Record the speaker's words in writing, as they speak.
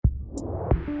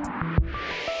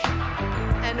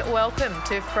And welcome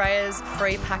to Freya's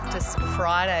Free Practice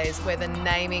Fridays, where the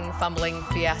naming fumbling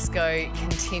fiasco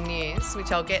continues,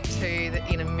 which I'll get to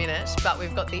in a minute. But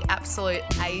we've got the absolute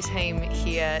A-team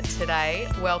here today.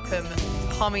 Welcome,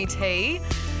 Tommy T.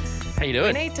 How you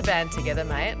doing? We need to band together,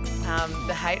 mate.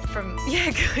 The hate from...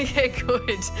 Yeah,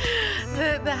 good.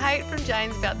 The hate from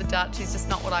James about the Dutch is just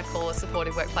not what I call a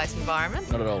supportive workplace environment.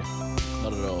 Not at all.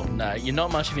 Not at all. No, you're not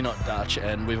much if you're not Dutch,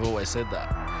 and we've always said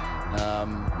that.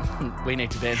 We need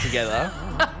to band together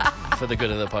for the good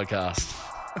of the podcast.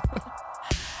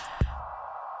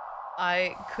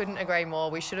 I couldn't agree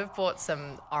more. We should have bought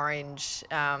some orange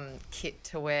kit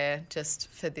to wear just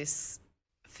for this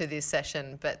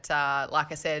session. But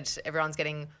like I said, everyone's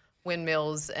getting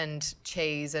windmills and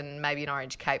cheese and maybe an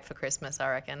orange cape for Christmas, I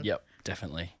reckon. Yep,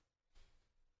 definitely.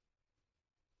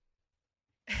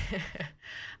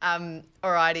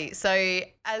 Alrighty, so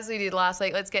as we did last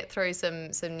week, let's get through some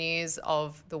news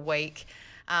of the week.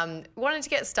 Wanted to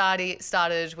get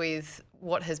started with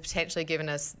what has potentially given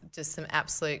us just some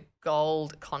absolute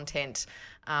gold content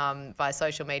by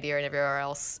social media and everywhere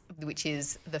else, which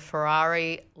is the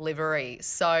Ferrari livery.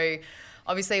 So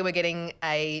obviously we're getting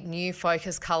a new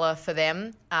focus colour for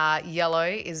them. Yellow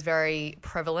is very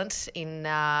prevalent in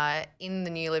the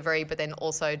new livery, but then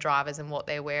also drivers and what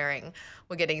they're wearing.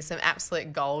 We're getting some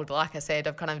absolute gold. Like I said,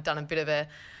 I've kind of done a bit of a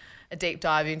deep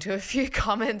dive into a few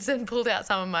comments and pulled out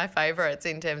some of my favourites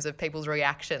in terms of people's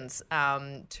reactions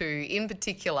to, in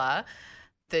particular,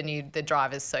 the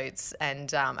drivers' suits and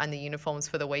the uniforms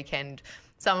for the weekend,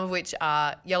 some of which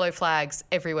are yellow flags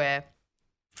everywhere.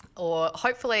 Or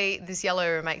hopefully this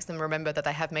yellow makes them remember that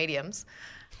they have mediums.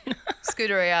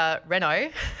 Scuderia Renault,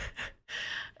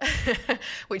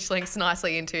 which links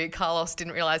nicely into Carlos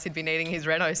didn't realise he'd be needing his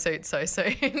Renault suit so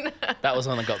soon. That was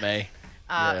one that got me.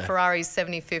 Ferrari's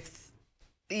 75th.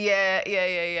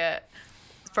 Yeah.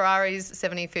 Ferrari's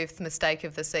 75th mistake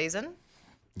of the season.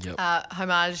 Yep.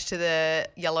 Homage to the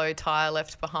yellow tyre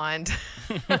left behind.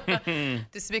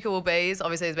 Despicable Bees.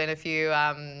 Obviously, there's been a few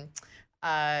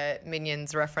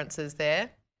Minions references there.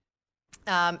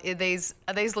 Are these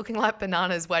looking like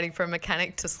bananas waiting for a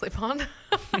mechanic to slip on?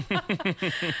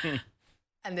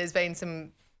 And there's been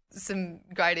some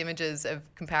great images of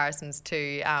comparisons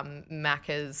to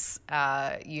Macca's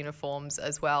uniforms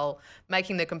as well,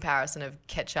 making the comparison of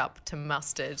ketchup to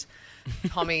mustard.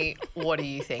 Tommy, what do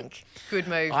you think? Good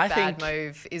move, bad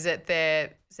move? Is it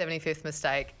their 75th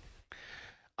mistake?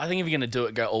 I think if you're going to do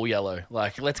it, go all yellow.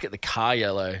 Like, let's get the car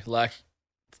yellow. Like,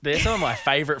 they're some of my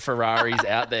favourite Ferraris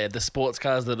out there, the sports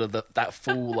cars that are that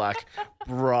full, like,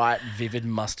 bright, vivid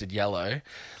mustard yellow.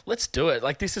 Let's do it.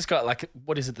 Like, this has got, like,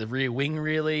 what is it, the rear wing,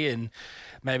 really, and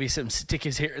maybe some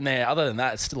stickers here and there. Other than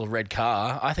that, it's still a red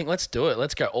car. I think let's do it.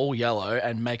 Let's go all yellow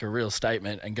and make a real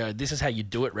statement and go, this is how you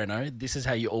do it, Renault. This is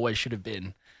how you always should have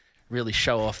been. Really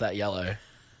show off that yellow.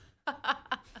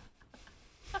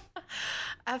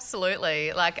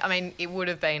 Absolutely. Like, I mean, it would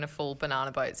have been a full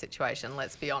banana boat situation,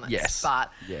 let's be honest. Yes.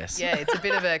 But yes. Yeah, it's a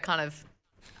bit of a kind of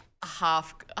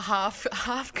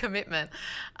half commitment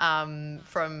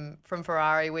from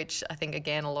Ferrari, which I think,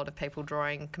 again, a lot of people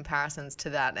drawing comparisons to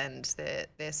that and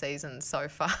their season so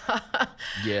far.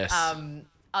 Yes.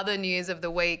 Other news of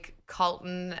the week,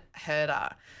 Colton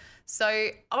Herta. So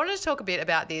I wanted to talk a bit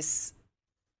about this,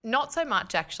 not so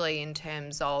much actually in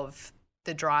terms of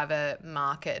the driver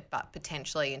market, but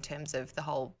potentially in terms of the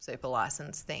whole super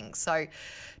license thing. So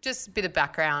just a bit of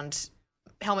background.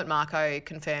 Helmut Marko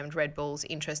confirmed Red Bull's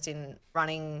interest in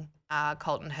running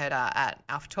Colton Herta at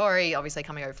AlphaTauri, obviously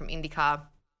coming over from IndyCar.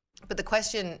 But the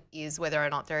question is whether or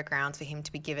not there are grounds for him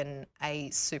to be given a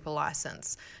super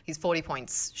license. He's 40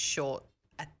 points short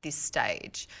at this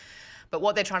stage. But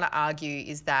what they're trying to argue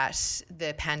is that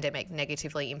the pandemic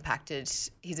negatively impacted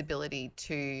his ability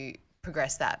to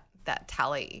progress that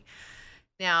tally.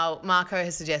 Now, Marko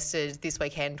has suggested this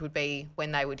weekend would be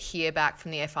when they would hear back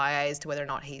from the FIA as to whether or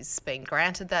not he's been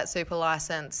granted that super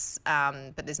licence,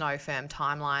 but there's no firm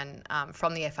timeline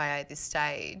from the FIA at this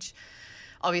stage.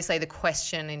 Obviously, the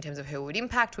question in terms of who it would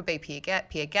impact would be Pierre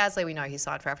Gasly. We know he's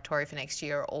signed for AlphaTauri for next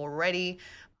year already,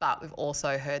 but we've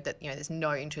also heard that there's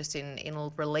no interest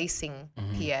in releasing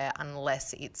Pierre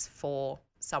unless it's for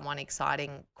someone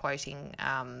exciting, quoting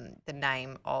the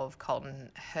name of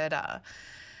Colton Herta.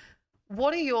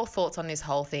 What are your thoughts on this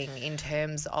whole thing in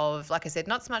terms of, like I said,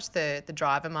 not so much the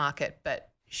driver market, but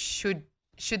should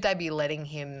they be letting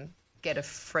him get a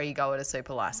free go at a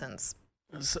super license?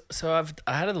 So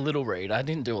I had a little read. I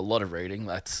didn't do a lot of reading.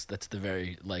 That's the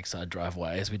very Lakeside Drive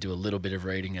way, as we do a little bit of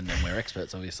reading and then we're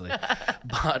experts, obviously.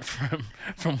 But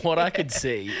from what I could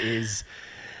see is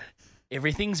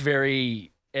everything's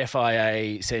very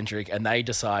FIA centric, and they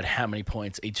decide how many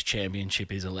points each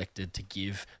championship is elected to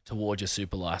give towards your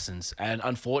super license. And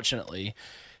unfortunately,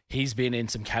 he's been in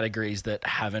some categories that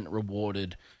haven't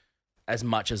rewarded as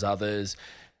much as others.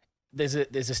 There's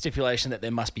a stipulation that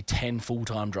there must be 10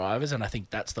 full-time drivers, and I think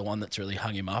that's the one that's really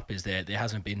hung him up, is there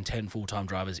hasn't been 10 full-time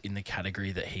drivers in the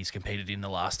category that he's competed in the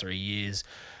last 3 years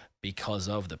because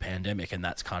of the pandemic, and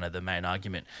that's kind of the main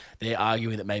argument. They're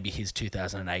arguing that maybe his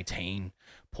 2018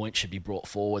 points should be brought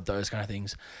forward, those kind of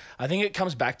things. I think it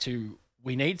comes back to,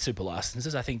 we need super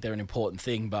licenses. I think they're an important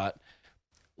thing, but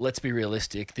let's be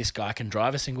realistic. This guy can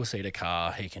drive a single-seater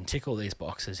car. He can tick all these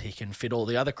boxes. He can fit all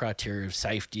the other criteria of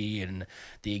safety and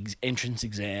the entrance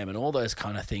exam and all those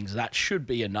kind of things. That should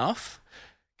be enough,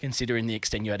 considering the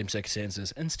extenuating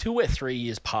circumstances. And until we're 3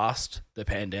 years past the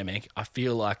pandemic, I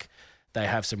feel like they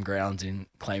have some grounds in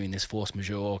claiming this force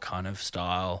majeure kind of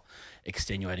style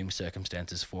extenuating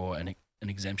circumstances for an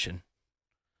exemption.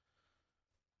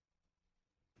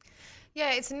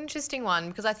 Yeah, it's an interesting one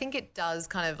because I think it does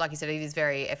kind of, like you said, it is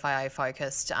very FIA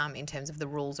focused in terms of the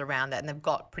rules around that, and they've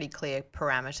got pretty clear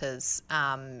parameters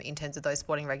in terms of those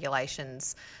sporting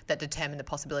regulations that determine the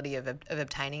possibility of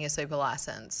obtaining a super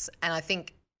license. And I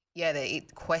think, yeah,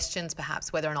 it questions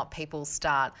perhaps whether or not people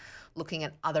start looking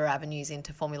at other avenues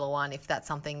into Formula One, if that's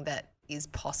something that is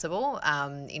possible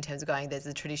in terms of going, there's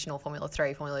a traditional Formula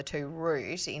 3, Formula 2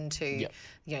 route into,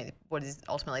 what is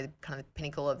ultimately the kind of the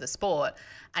pinnacle of the sport.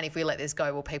 And if we let this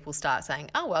go, will people start saying,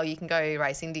 oh, well, you can go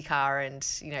race IndyCar and,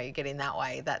 you get in that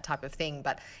way, that type of thing.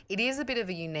 But it is a bit of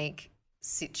a unique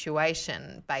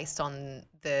situation based on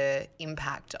the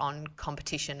impact on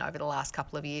competition over the last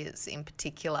couple of years in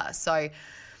particular. So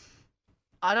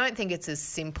I don't think it's as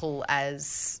simple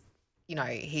as,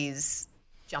 he's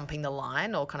jumping the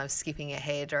line or kind of skipping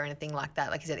ahead or anything like that.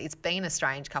 Like you said, it's been a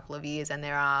strange couple of years, and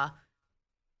there are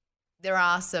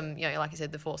some, like you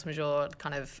said, the force majeure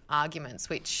kind of arguments,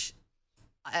 which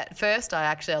at first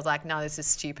I was like, no, this is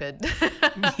stupid.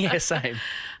 Yeah, same.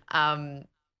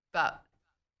 But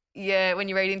yeah, when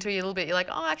you read into it a little bit, you're like,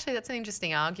 oh, actually, that's an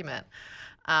interesting argument.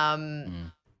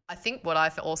 I think what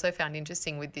I've also found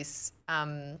interesting with this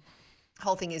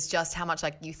whole thing is just how much,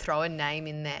 like, you throw a name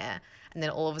in there and then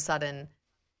all of a sudden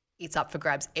it's up for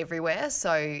grabs everywhere.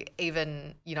 So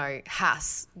even,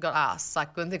 Haas got asked,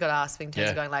 like Gunther got asked in terms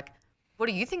of going like, what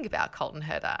do you think about Colton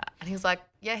Herta? And he's like,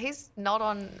 yeah, he's not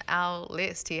on our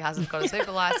list. He hasn't got a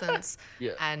super license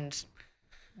and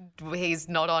he's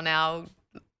not on our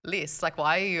list. Like,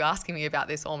 why are you asking me about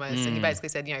this almost? And he basically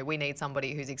said, we need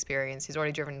somebody who's experienced. He's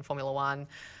already driven in Formula One.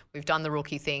 We've done the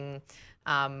rookie thing.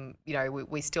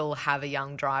 We still have a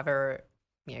young driver.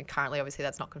 Currently, obviously,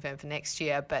 that's not confirmed for next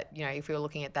year. But, if we were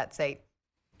looking at that seat,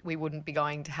 we wouldn't be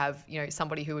going to have,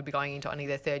 somebody who would be going into only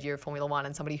their third year of Formula One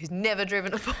and somebody who's never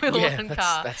driven a Formula One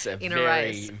car in a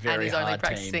race and is only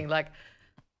practicing. Like,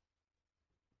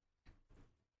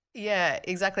 yeah,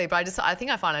 exactly. But I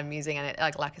think I find it amusing, and it,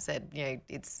 like I said,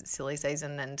 it's silly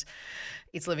season and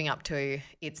it's living up to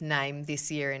its name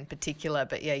this year in particular.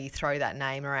 But yeah, you throw that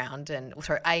name around and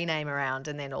throw a name around,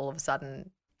 and then all of a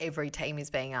sudden every team is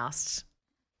being asked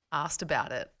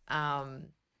about it.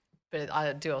 But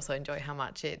I do also enjoy how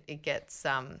much it gets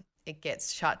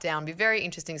shut down. It'll be very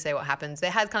interesting to see what happens.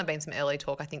 There has kind of been some early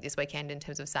talk, I think, this weekend in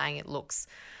terms of saying it looks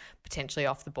potentially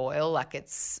off the boil, like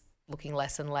it's looking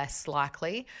less and less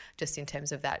likely, just in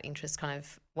terms of that interest kind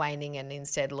of waning, and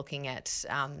instead looking at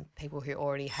people who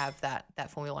already have that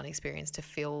Formula One experience to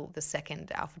fill the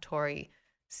second AlphaTauri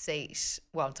seat.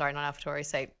 Well, sorry, not AlphaTauri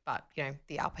seat, but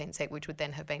the Alpine seat, which would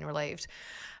then have been relieved.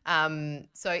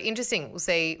 So interesting. We'll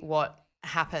see what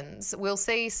happens. We'll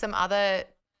see some other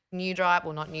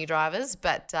not new drivers,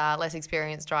 but less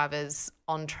experienced drivers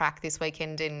on track this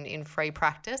weekend in free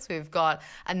practice. We've got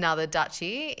another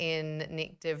Dutchie in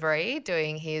Nick De Vries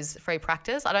doing his free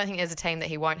practice. I don't think there's a team that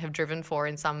he won't have driven for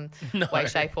in some way,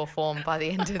 shape or form by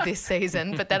the end of this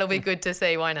season, but that'll be good to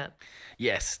see, won't it?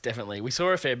 Yes, definitely. We saw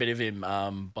a fair bit of him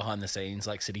behind the scenes,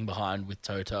 like sitting behind with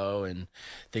Toto and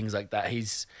things like that.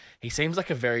 He seems like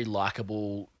a very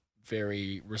likable,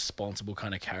 very responsible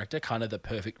kind of character, kind of the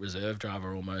perfect reserve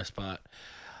driver almost. But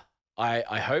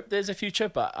I hope there's a future,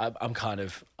 but I'm kind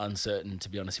of uncertain, to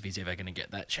be honest, if he's ever going to get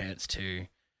that chance to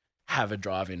have a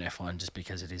drive in F1, just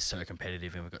because it is so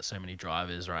competitive and we've got so many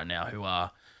drivers right now who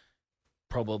are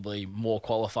probably more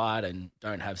qualified and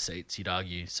don't have seats, you'd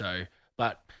argue. So,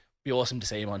 but be awesome to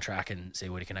see him on track and see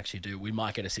what he can actually do. We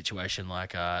might get a situation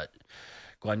like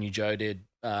Guan Yu Zhou did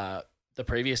the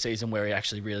previous season, where he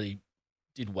actually really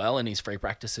did well in his free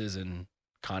practices and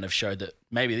kind of showed that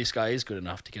maybe this guy is good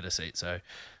enough to get a seat. So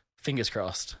fingers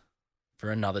crossed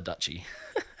for another Dutchie.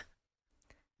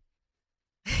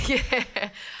 Yeah.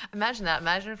 Imagine that.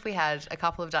 Imagine if we had a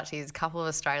couple of Dutchies, a couple of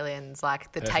Australians,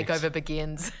 like the Perfect. takeover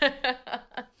begins.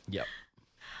 Yep.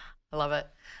 I love it.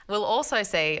 We'll also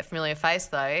see a familiar face,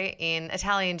 though, in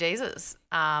Italian Jesus,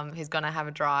 who's going to have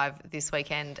a drive this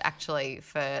weekend, actually,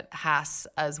 for Haas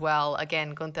as well.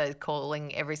 Again, Gunther is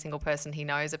calling every single person he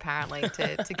knows, apparently,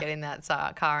 to get in that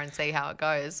car and see how it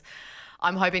goes.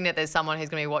 I'm hoping that there's someone who's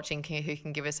going to be watching who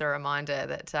can give us a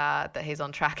reminder that he's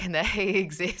on track and that he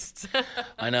exists.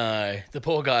 I know. The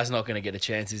poor guy's not going to get a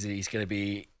chance, is he? He's going to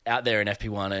be out there in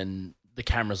FP1 and the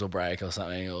cameras will break or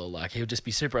something, or like he'll just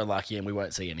be super unlucky and we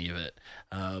won't see any of it.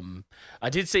 I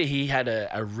did see he had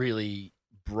a really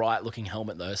bright looking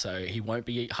helmet though, so he won't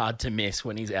be hard to miss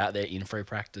when he's out there in free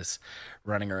practice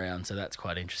running around. So that's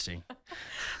quite interesting.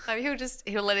 Maybe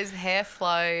he'll let his hair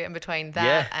flow in between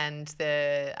that and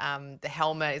the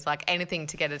helmet is like anything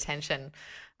to get attention.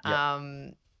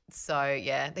 Yep. So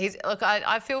yeah,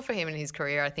 I feel for him in his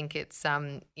career. I think it's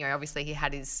obviously he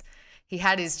had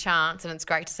his chance, and it's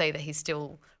great to see that he's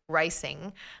still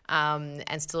racing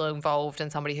and still involved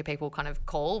and somebody who people kind of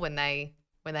call when they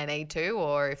need to,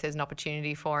 or if there's an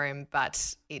opportunity for him.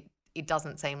 But it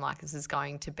doesn't seem like this is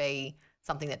going to be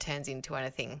something that turns into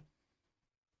anything.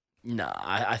 No,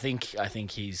 I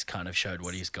think he's kind of showed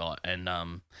what he's got, and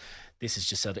this is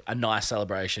just a nice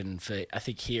celebration for, I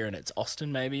think here, and it's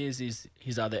Austin maybe is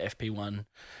his other FP1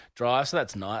 drive, so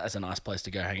that's nice. That's a nice place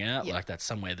to go hang out. Yep. Like that's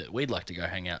somewhere that we'd like to go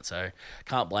hang out. So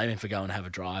can't blame him for going and have a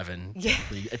drive, and Yeah.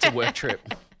 it's a work trip.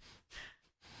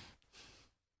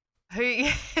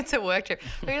 It's a work trip.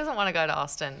 Who doesn't want to go to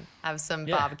Austin, have some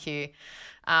barbecue?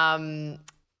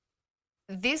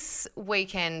 This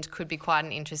weekend could be quite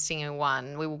an interesting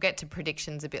one. We will get to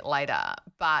predictions a bit later,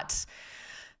 but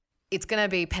it's going to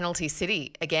be penalty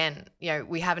city again.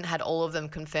 We haven't had all of them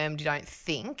confirmed, you don't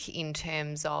think, in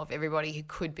terms of everybody who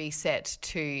could be set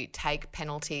to take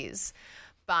penalties.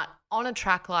 But on a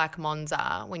track like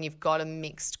Monza, when you've got a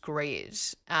mixed grid,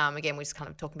 again, we're just kind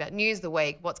of talking about news of the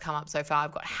week, what's come up so far.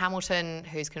 I've got Hamilton,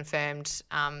 who's confirmed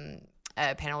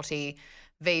a penalty,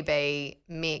 VB,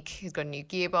 Mick, who's got a new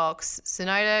gearbox,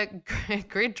 Tsunoda,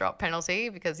 grid drop penalty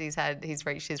because he's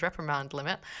reached his reprimand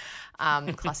limit,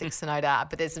 classic Tsunoda.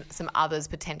 But there's some others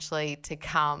potentially to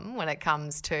come when it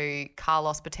comes to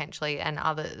Carlos potentially and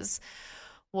others.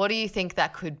 What do you think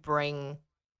that could bring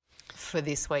for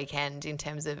this weekend in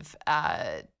terms of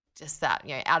just that,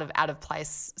 out of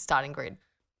place starting grid?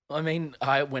 I mean,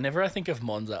 whenever I think of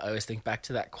Monza, I always think back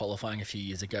to that qualifying a few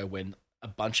years ago when a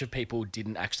bunch of people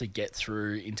didn't actually get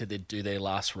through into do their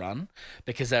last run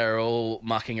because they were all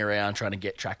mucking around trying to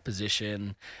get track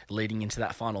position leading into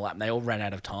that final lap, and they all ran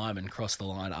out of time and crossed the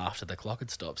line after the clock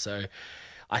had stopped. So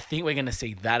I think we're going to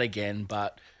see that again,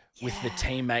 but with the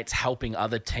teammates helping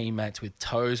other teammates with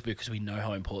toes, because we know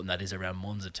how important that is around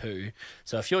Monza too.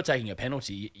 So if you're taking a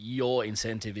penalty, your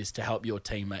incentive is to help your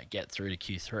teammate get through to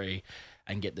Q3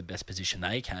 and get the best position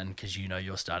they can, because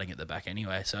you're starting at the back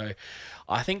anyway. So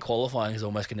I think qualifying is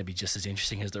almost going to be just as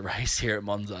interesting as the race here at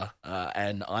Monza.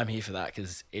 And I'm here for that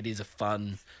because it is a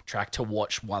fun track to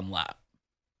watch one lap.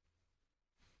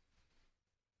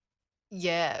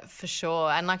 Yeah, for sure.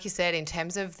 And like you said, in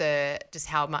terms of just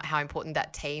how important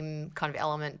that team kind of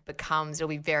element becomes, it'll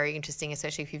be very interesting,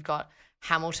 especially if you've got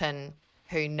Hamilton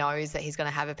who knows that he's going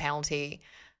to have a penalty,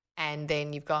 and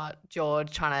then you've got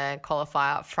George trying to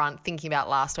qualify up front, thinking about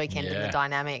last weekend and the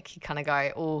dynamic. You kind of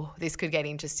go, oh, this could get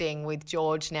interesting, with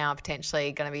George now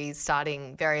potentially going to be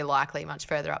starting very likely much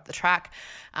further up the track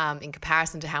in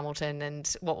comparison to Hamilton.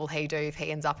 And what will he do if he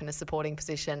ends up in a supporting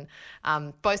position?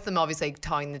 Both of them obviously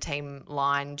towing the team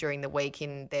line during the week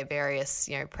in their various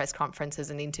press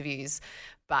conferences and interviews.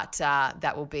 But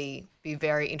that will be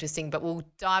very interesting. But we'll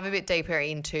dive a bit deeper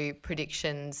into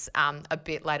predictions a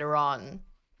bit later on.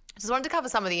 Just wanted to cover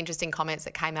some of the interesting comments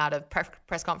that came out of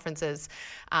press conferences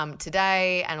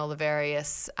today and all the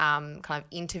various kind of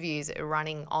interviews that are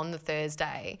running on the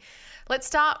Thursday. Let's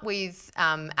start with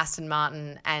Aston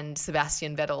Martin and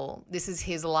Sebastian Vettel. This is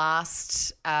his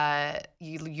last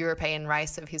European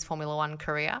race of his Formula One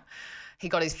career. He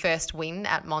got his first win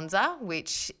at Monza,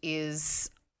 which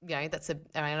is, I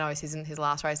know this isn't his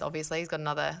last race, obviously. He's got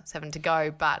another 7 to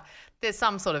go, but there's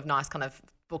some sort of nice kind of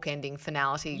bookending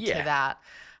finality to that.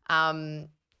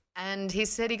 And he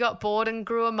said he got bored and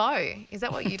grew a mo. Is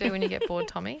that what you do when you get bored,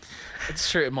 Tommy?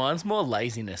 It's true. Mine's more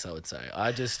laziness, I would say.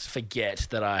 I just forget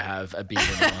that I have a beard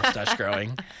and a mustache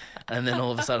growing. And then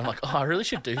all of a sudden I'm like, I really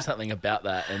should do something about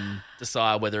that and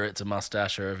decide whether it's a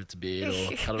mustache or if it's a beard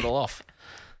or cut it all off.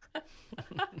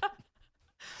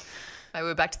 Maybe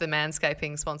we're back to the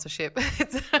manscaping sponsorship.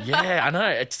 Yeah, I know.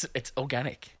 It's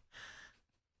organic.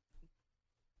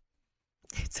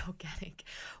 It's organic.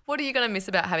 What are you going to miss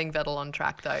about having Vettel on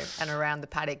track, though, and around the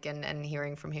paddock and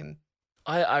hearing from him?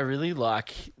 I really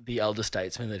like the elder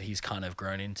statesman that he's kind of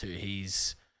grown into.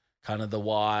 He's kind of the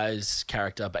wise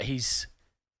character, but he's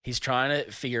trying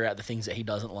to figure out the things that he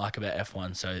doesn't like about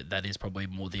F1. So that is probably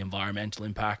more the environmental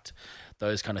impact,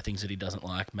 those kind of things that he doesn't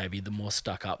like, maybe the more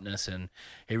stuck-upness, and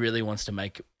he really wants to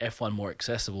make F1 more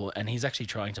accessible, and he's actually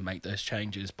trying to make those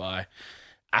changes by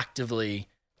actively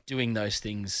doing those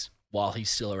things while he's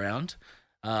still around.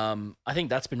 I think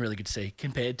that's been really good to see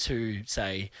compared to,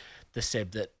 say, the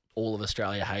Seb that all of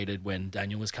Australia hated when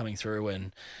Daniel was coming through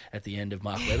and at the end of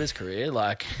Mark Webber's career.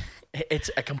 Like,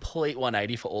 it's a complete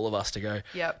 180 for all of us to go,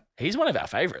 yep, he's one of our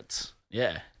favourites.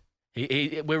 Yeah.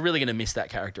 We're really going to miss that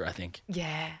character, I think.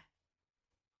 Yeah.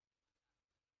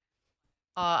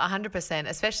 Oh, 100%,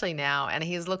 especially now. And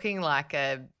he's looking like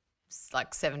a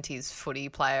 70s footy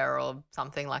player or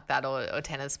something like that, or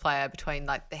tennis player, between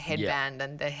like the headband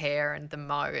and the hair and the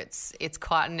mo. It's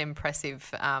quite an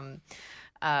impressive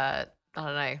I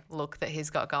don't know, look that he's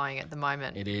got going at the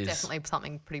moment. It is. Definitely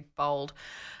something pretty bold.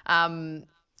 In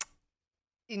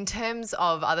terms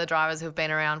of other drivers who've been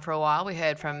around for a while, we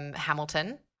heard from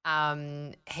Hamilton.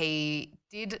 He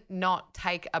did not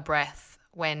take a breath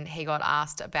when he got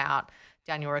asked about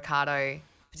Daniel Ricciardo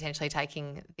potentially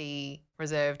taking the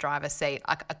reserve driver seat.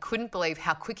 I couldn't believe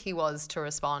how quick he was to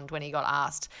respond when he got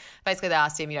asked. Basically, they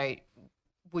asked him,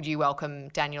 would you welcome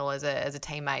Daniel as a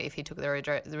teammate if he took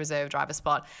the reserve driver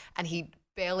spot? And he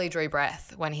barely drew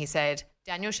breath when he said,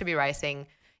 Daniel should be racing.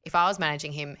 If I was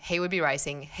managing him, he would be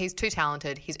racing. He's too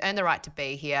talented. He's earned the right to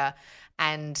be here.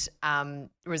 And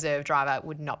reserve driver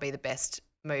would not be the best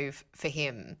move for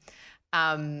him.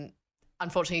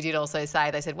 Unfortunately, he did also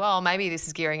say, they said, well, maybe this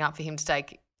is gearing up for him to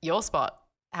take your spot,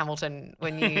 Hamilton,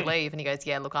 when you leave. And he goes,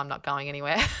 yeah, look, I'm not going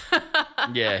anywhere.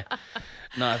 Yeah.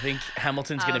 No, I think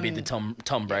Hamilton's going to be the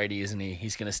Tom Brady, isn't he?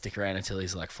 He's going to stick around until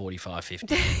he's like 45,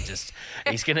 50.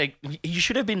 And you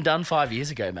should have been done 5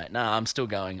 years ago, mate. No, I'm still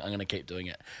going. I'm going to keep doing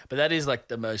it. But that is like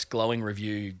the most glowing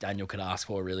review Daniel could ask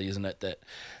for, really, isn't it?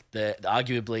 That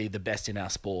arguably the best in our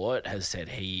sport has said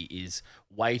he is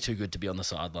way too good to be on the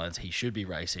sidelines. He should be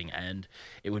racing, and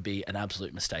it would be an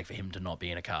absolute mistake for him to not be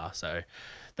in a car. So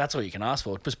that's all you can ask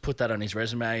for. Just put that on his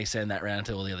resume, send that round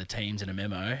to all the other teams in a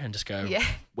memo, and just go,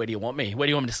 where do you want me? Where do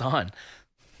you want me to sign?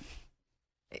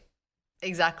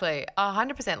 Exactly.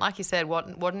 100%. Like you said, what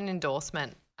an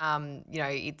endorsement.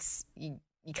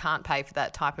 You can't pay for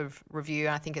that type of review.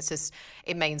 And I think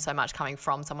it means so much coming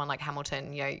from someone like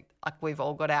Hamilton. Like we've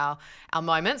all got our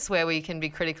moments where we can be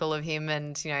critical of him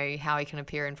and, how he can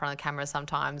appear in front of the camera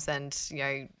sometimes, and,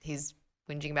 he's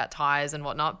whinging about tyres and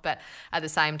whatnot. But at the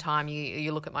same time,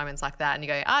 you look at moments like that and you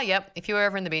go, yep, if you were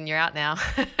ever in the bin, you're out now.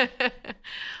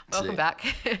 Welcome back.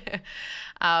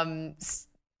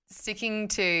 Sticking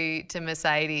to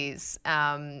Mercedes,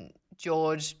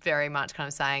 George very much kind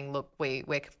of saying, look,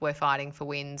 we're fighting for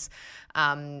wins.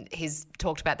 He's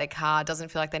talked about their car, doesn't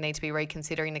feel like they need to be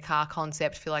reconsidering the car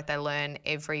concept, feel like they learn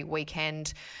every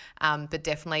weekend, but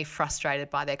definitely frustrated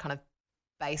by their kind of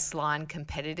baseline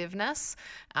competitiveness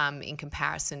in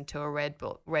comparison to a Red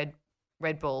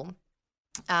Bull.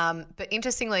 But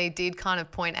interestingly, did kind of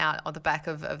point out on the back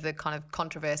of the kind of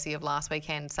controversy of last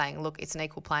weekend, saying, look, it's an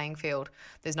equal playing field.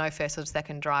 There's no first or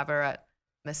second driver at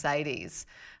Mercedes.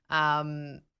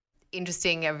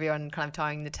 Interesting, everyone kind of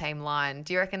towing the team line.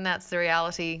 Do you reckon that's the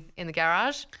reality in the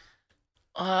garage?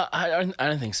 I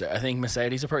don't think so. I think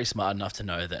Mercedes are probably smart enough to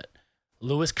know that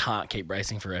Lewis can't keep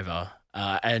racing forever,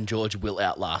 and George will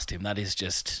outlast him. That is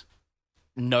just,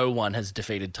 no one has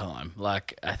defeated time.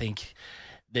 Like, I think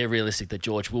they're realistic that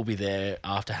George will be there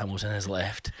after Hamilton has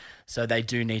left. So they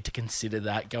do need to consider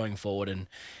that going forward. And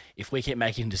if we keep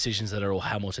making decisions that are all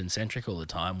Hamilton-centric all the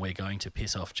time, we're going to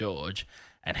piss off George,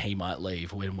 and he might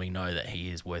leave when we know that he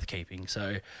is worth keeping.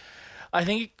 So I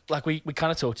think, like, we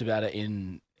kind of talked about it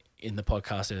in the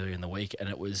podcast earlier in the week, and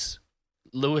it was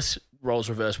Lewis roles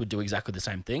reverse would do exactly the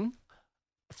same thing.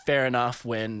 Fair enough,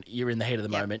 when you're in the heat of the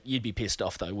moment, you'd be pissed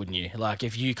off though, wouldn't you? Like,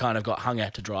 if you kind of got hung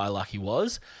out to dry like he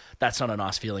was, that's not a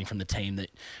nice feeling from the team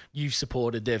that you've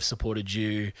supported, they've supported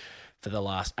you for the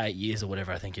last 8 years or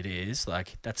whatever I think it is.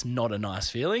 Like, that's not a nice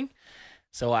feeling.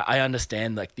 So I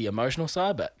understand, like, the emotional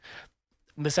side, but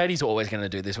Mercedes are always going to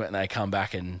do this when they come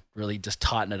back and really just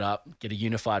tighten it up, get a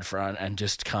unified front, and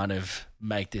just kind of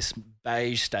make this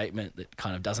beige statement that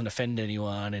kind of doesn't offend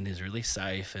anyone and is really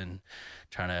safe and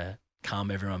trying to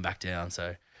calm everyone back down.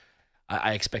 So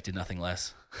I expected nothing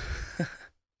less.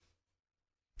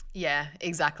 Yeah,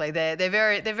 exactly. They're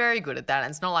very good at that,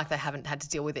 and it's not like they haven't had to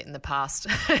deal with it in the past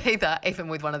either, even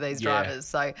with one of these drivers.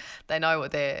 So they know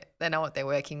what they're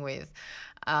working with.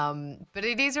 But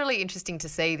it is really interesting to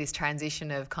see this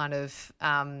transition of kind of,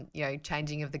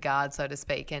 changing of the guard, so to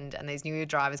speak, and these newer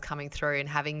drivers coming through and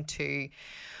having to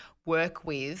work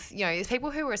with, these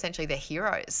people who were essentially their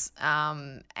heroes,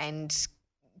 and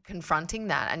confronting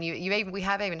that. And we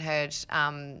have even heard,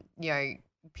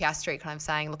 Piastri kind of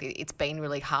saying, look, it's been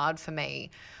really hard for me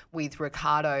with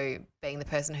Ricciardo being the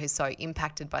person who's so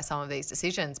impacted by some of these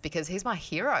decisions because he's my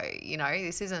hero.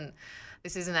 This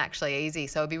isn't actually easy.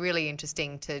 So it'd be really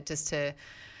interesting it'd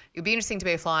be interesting to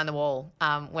be a fly on the wall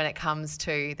when it comes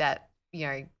to that,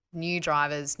 new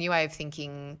drivers, new way of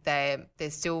thinking. They're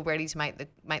still ready to make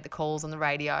the calls on the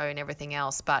radio and everything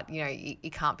else, but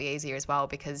it can't be easier as well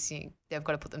because they've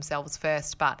got to put themselves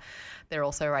first, but they're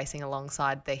also racing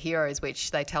alongside their heroes,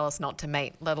 which they tell us not to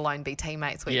meet, let alone be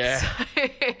teammates with. Yeah. So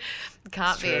it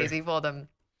can't be easy for them.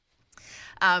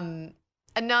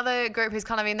 Another group who's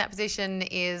kind of in that position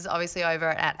is obviously over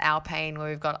at Alpine, where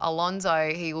we've got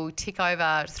Alonso. He will tick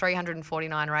over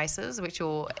 349 races, which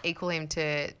will equal him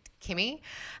to Kimi.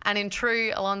 And in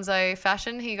true Alonso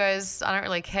fashion, he goes, I don't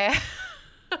really care.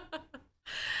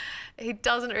 He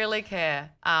doesn't really care.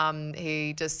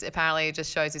 He apparently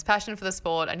shows his passion for the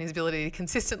sport and his ability to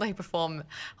consistently perform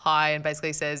high, and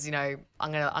basically says, I'm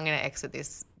gonna exit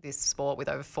this sport with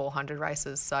over 400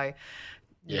 races. So,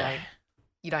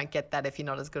 you don't get that if you're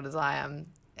not as good as I am.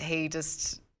 He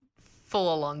just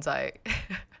full Alonso.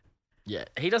 Yeah,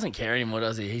 he doesn't care anymore,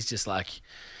 does he? He's just like,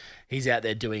 he's out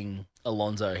there doing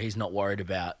Alonso. He's not worried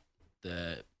about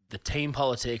the team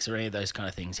politics or any of those kind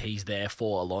of things. He's there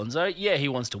for Alonso. Yeah, he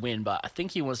wants to win, but I think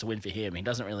he wants to win for him. He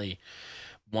doesn't really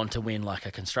want to win like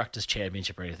a Constructors'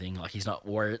 Championship or anything. Like, he's not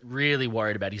really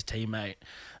worried about his teammate.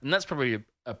 And that's probably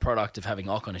a product of having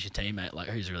Ocon as your teammate. Like,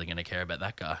 who's really going to care about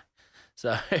that guy?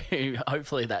 So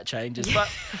hopefully that changes. But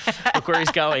look where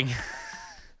he's going.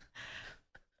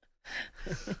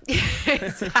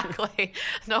 Exactly.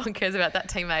 No one cares about that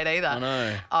teammate either. I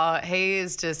know. He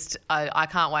is just, I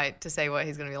can't wait to see what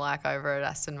he's going to be like over at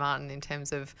Aston Martin in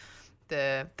terms of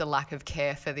the lack of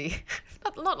care for the,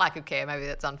 not lack of care, maybe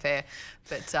that's unfair,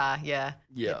 but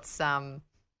it's,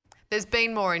 there's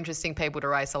been more interesting people to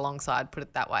race alongside, put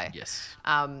it that way. Yes.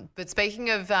 But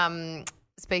speaking of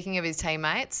his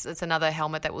teammates, it's another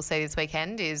helmet that we'll see this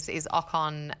weekend is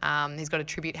Ocon. He's got a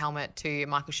tribute helmet to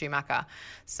Michael Schumacher.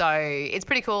 So it's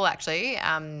pretty cool, actually.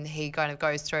 He kind of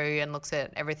goes through and looks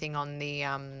at everything on the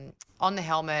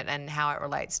helmet and how it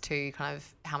relates to kind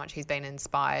of how much he's been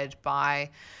inspired by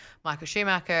Michael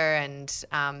Schumacher and,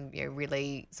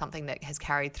 really something that has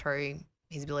carried through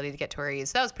his ability to get to where he is.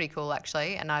 So that was pretty cool,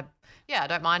 actually. And I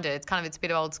don't mind it. It's a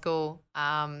bit of old school.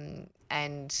 And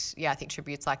I think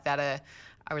tributes like that are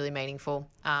really meaningful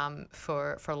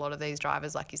for a lot of these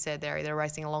drivers. Like you said, they're either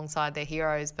racing alongside their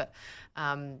heroes, but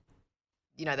they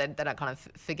don't kind of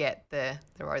forget the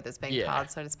road that's been carved,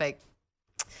 so to speak.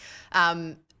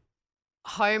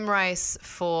 Home race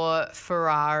for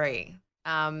Ferrari.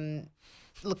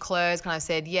 Leclerc's kind of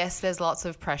said, yes, there's lots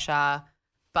of pressure,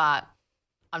 but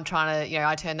I'm trying to,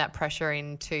 I turn that pressure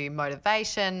into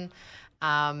motivation.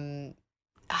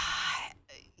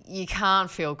 You can't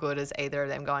feel good as either of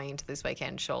them going into this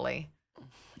weekend, surely.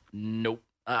 Nope.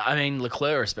 I mean,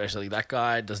 Leclerc especially, that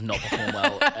guy does not perform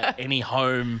well at any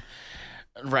home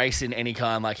race in any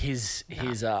kind. Like his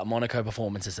Monaco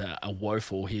performance is a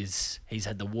woeful. He's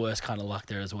had the worst kind of luck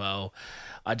there as well.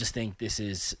 I just think this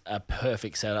is a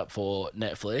perfect setup for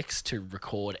Netflix to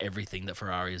record everything that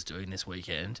Ferrari is doing this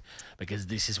weekend, because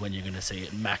this is when you're going to see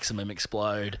it maximum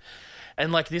explode.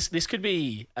 And like this could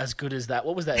be as good as that.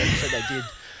 What was that episode they did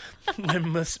when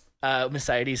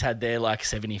Mercedes had their like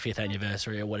 75th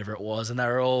anniversary or whatever it was, and they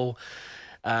were all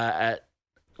at,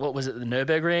 what was it, the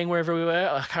Nürburgring, wherever we were?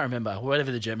 I can't remember,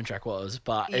 whatever the German track was,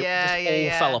 but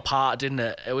it all fell apart, didn't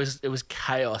it? It was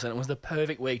chaos, and it was the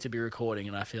perfect week to be recording,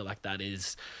 and I feel like that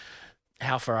is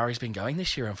how Ferrari's been going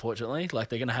this year, unfortunately. Like,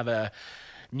 they're going to have a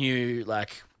new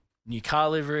car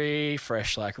livery,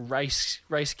 fresh like race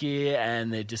gear,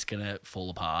 and they're just going to fall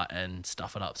apart and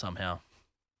stuff it up somehow.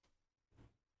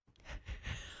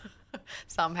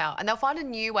 Somehow. And they'll find a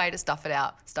new way to stuff it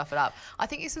up. I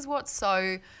think this is what's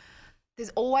so...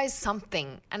 There's always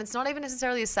something, and it's not even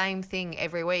necessarily the same thing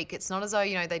every week. It's not as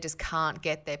though, they just can't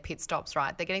get their pit stops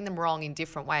right. They're getting them wrong in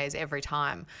different ways every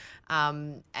time.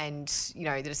 And,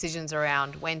 the decisions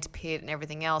around when to pit and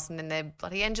everything else, and then their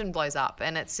bloody engine blows up,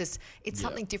 and it's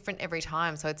something different every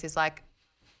time. So it's just like,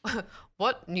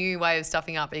 what new way of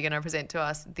stuffing up are you going to present to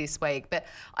us this week? But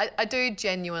I do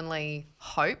genuinely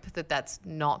hope that that's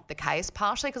not the case,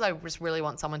 partially because I just really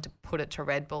want someone to put it to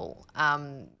Red Bull.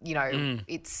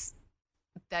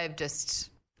 They've just,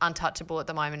 untouchable at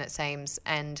the moment, it seems.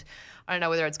 And I don't know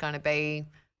whether it's going to be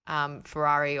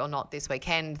Ferrari or not this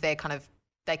weekend. They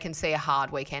can see a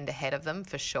hard weekend ahead of them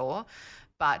for sure,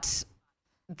 but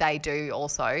they do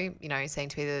also, seem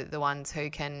to be the ones who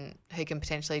can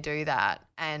potentially do that.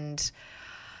 And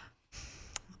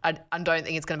I don't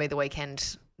think it's going to be the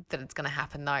weekend that it's going to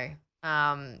happen though.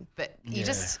 But you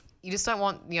just don't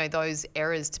want those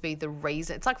errors to be the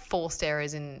reason. It's like forced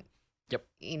errors in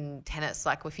tennis.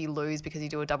 Like if you lose because you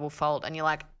do a double fault, and you're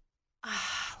like,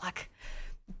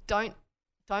 don't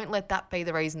let that be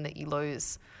the reason that you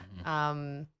lose.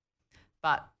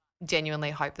 But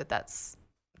genuinely hope that that's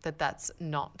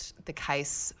not the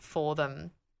case for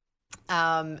them.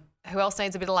 Who else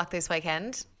needs a bit of luck this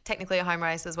weekend? Technically a home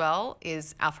race as well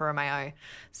is Alfa Romeo.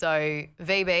 So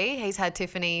VB, he's had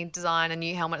Tiffany design a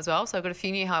new helmet as well. So I've got a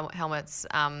few new helmets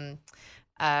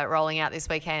rolling out this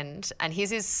weekend, and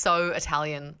his is so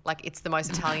Italian. Like it's the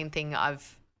most Italian thing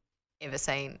I've ever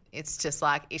seen. It's just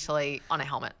like Italy on a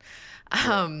helmet.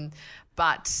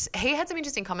 But he had some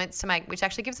interesting comments to make, which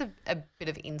actually gives a bit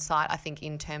of insight, I think,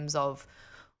 in terms of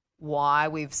why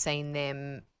we've seen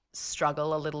them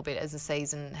struggle a little bit as the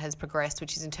season has progressed,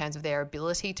 which is in terms of their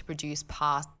ability to produce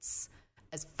parts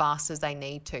as fast as they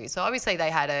need to. So obviously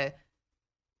they had a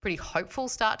pretty hopeful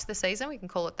start to the season, we can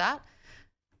call it that,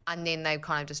 and then they've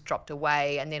kind of just dropped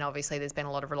away. And then obviously there's been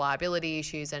a lot of reliability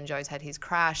issues, and Joe's had his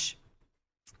crash.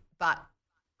 But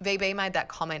VB made that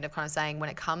comment of kind of saying when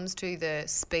it comes to the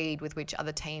speed with which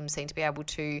other teams seem to be able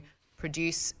to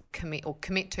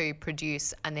commit to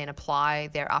produce and then apply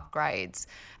their upgrades,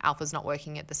 Alpha's not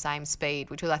working at the same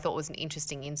speed, which I thought was an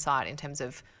interesting insight in terms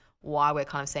of why we're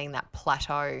kind of seeing that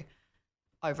plateau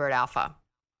over at Alpha.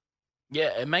 Yeah,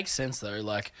 it makes sense though.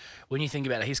 Like when you think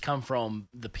about it, he's come from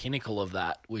the pinnacle of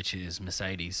that, which is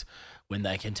Mercedes, when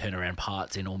they can turn around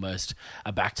parts in almost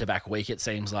a back-to-back week, it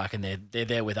seems like, and they're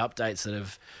there with updates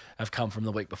that have come from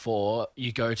the week before.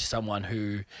 You go to someone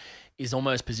who is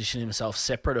almost positioning himself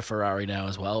separate of Ferrari now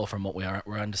as well, from what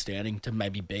we're understanding, to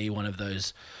maybe be one of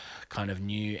those kind of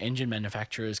new engine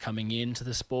manufacturers coming into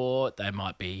the sport. They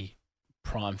might be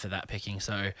prime for that picking.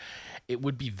 So it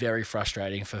would be very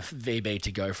frustrating for VB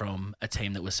to go from a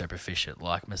team that was so proficient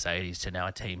like Mercedes to now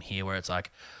a team here where it's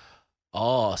like,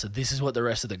 oh, so this is what the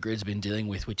rest of the grid's been dealing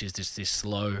with, which is just this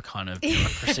slow kind of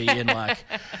bureaucracy and like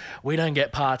we don't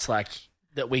get parts like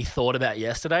that we thought about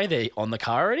yesterday. They're on the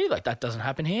car already. Like that doesn't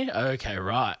happen here. Okay,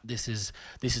 right. This is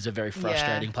a very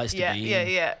frustrating place to be in.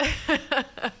 Yeah.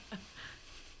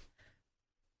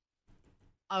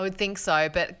 I would think so,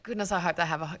 but goodness, I hope they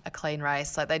have a clean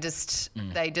race. Like it just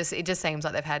seems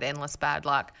like they've had endless bad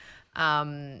luck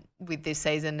with this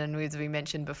season. And as we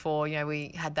mentioned before,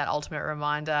 we had that ultimate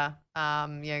reminder,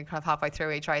 kind of halfway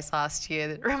through each race last year,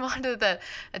 that reminder that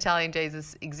Italian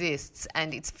Jesus exists.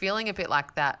 And it's feeling a bit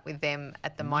like that with them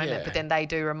at the moment. Yeah. But then they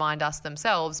do remind us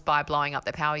themselves by blowing up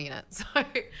their power unit. So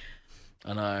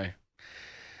I know.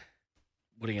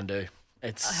 What are you going to do?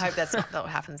 I hope that's not what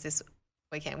happens this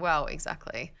weekend. Well,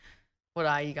 exactly. What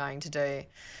are you going to do?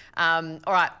 All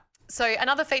right. So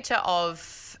another feature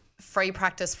of Free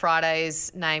Practice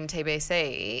Fridays named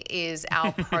TBC is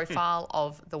our profile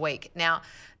of the week. Now,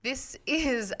 this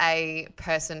is a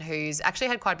person who's actually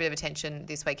had quite a bit of attention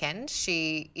this weekend.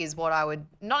 She is what I would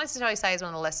not necessarily say is one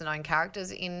of the lesser known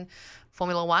characters in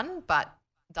Formula One, but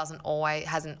hasn't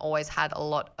always had a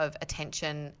lot of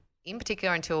attention, in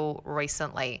particular until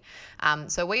recently.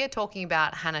 So we are talking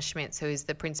about Hannah Schmitz, who is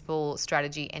the principal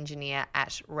strategy engineer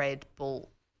at Red Bull.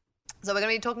 So we're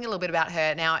going to be talking a little bit about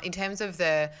her. Now, in terms of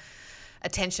the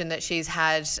attention that she's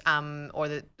had or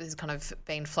that has kind of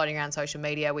been floating around social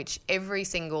media, which every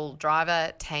single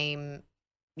driver, team,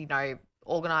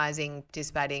 organising,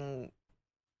 participating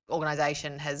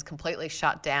organisation has completely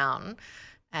shut down,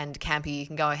 and Campy, you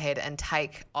can go ahead and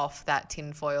take off that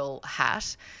tinfoil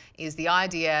hat, is the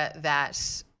idea that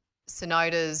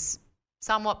Tsunoda's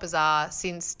somewhat bizarre,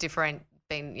 since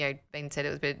been said it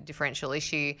was a bit of a differential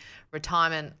issue,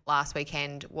 retirement last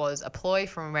weekend was a ploy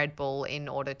from Red Bull in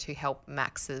order to help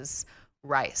Max's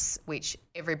race, which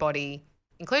everybody,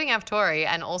 including Avtori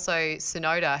and also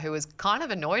Tsunoda, who was kind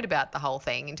of annoyed about the whole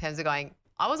thing in terms of going,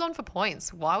 I was on for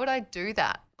points. Why would I do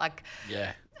that?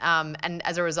 Yeah. And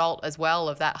as a result as well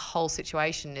of that whole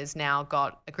situation is now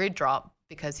got a grid drop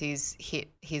because he's hit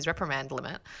his reprimand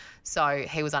limit. So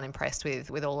he was unimpressed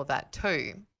with all of that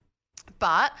too.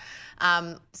 But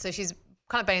so she's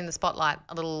kind of been in the spotlight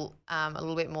a little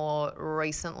bit more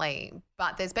recently.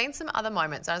 But there's been some other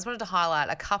moments. I just wanted to highlight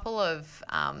a couple of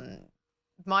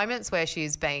moments where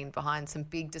she's been behind some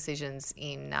big decisions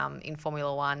in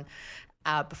Formula One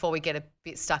before we get a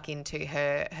bit stuck into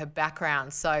her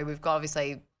background. So we've got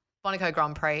obviously Monaco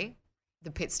Grand Prix,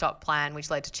 the pit stop plan, which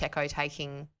led to Checo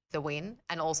taking the win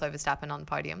and also Verstappen on the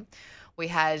podium. We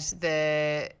had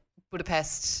the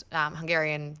Budapest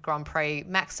Hungarian Grand Prix,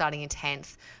 Max starting in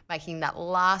 10th, making that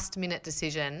last-minute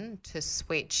decision to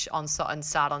switch on and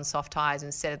start on soft tyres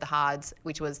instead of the hards,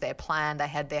 which was their plan. They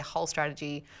had their whole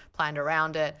strategy planned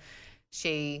around it.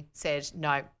 She said,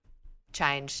 no,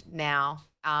 change now.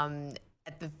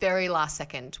 At the very last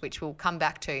second, which we'll come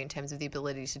back to in terms of the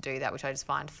ability to do that, which I just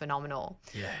find phenomenal.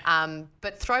 Yeah.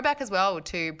 But throwback as well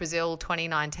to Brazil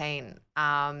 2019,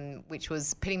 which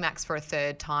was pitting Max for a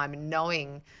third time,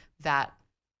 knowing that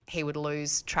he would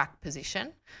lose track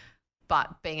position,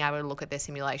 but being able to look at their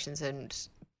simulations and,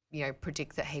 you know,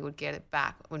 predict that he would get it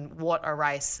back. And what a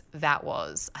race that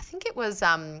was. I think it was,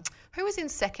 who was in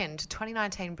second,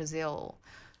 2019 Brazil?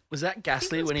 Was that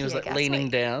Gasly when he was Pierre leaning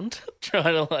Gasly. down,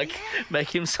 trying to make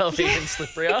himself even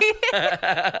slipperier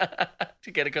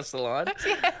to get across the line?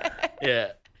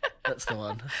 Yeah, that's the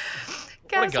one.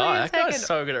 What a Gasly guy. in That guy's second.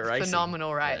 so good at racing.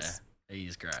 Phenomenal race. Yeah,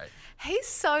 he's great. He's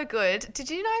so good. Did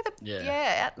you know that?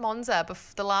 Yeah. At Monza,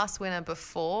 the last winner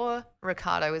before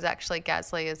Ricciardo was actually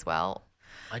Gasly as well.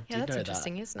 I did Yeah, that's know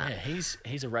interesting, that. isn't it? Yeah,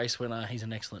 he's a race winner. He's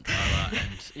an excellent driver,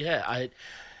 and yeah,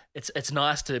 it's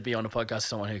nice to be on a podcast with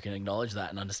someone who can acknowledge that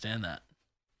and understand that.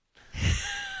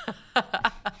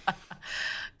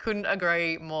 Couldn't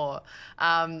agree more.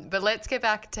 But let's get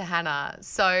back to Hannah.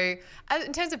 So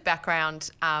in terms of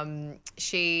background,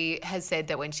 she has said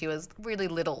that when she was really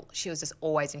little, she was just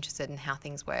always interested in how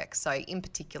things work. So in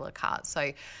particular cars.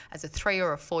 So as a 3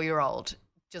 or a 4-year-old,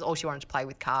 just all she wanted to play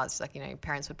with cars. Like, you know,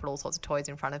 parents would put all sorts of toys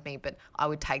in front of me, but I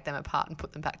would take them apart and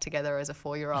put them back together as a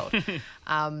 4-year-old,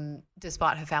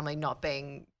 despite her family not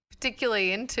being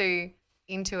particularly into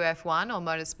F1 or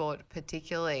motorsport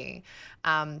particularly.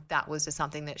 That was just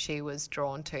something that she was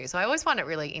drawn to. So I always find it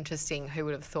really interesting, who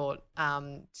would have thought,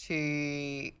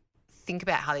 to think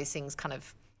about how these things kind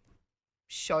of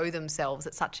show themselves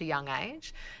at such a young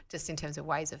age, just in terms of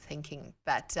ways of thinking.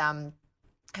 But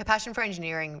her passion for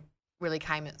engineering really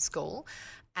came at school,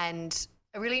 and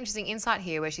a really interesting insight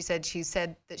here where she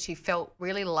said that she felt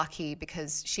really lucky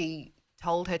because she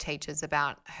told her teachers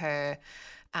about her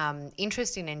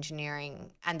interest in engineering,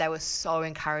 and they were so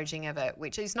encouraging of it,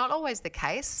 which is not always the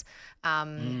case,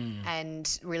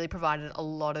 and really provided a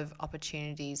lot of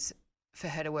opportunities for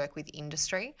her to work with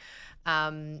industry,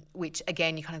 which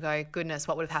again, you kind of go, goodness,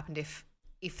 what would have happened if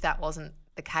that wasn't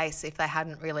the case, if they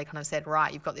hadn't really kind of said,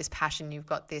 right, you've got this passion, you've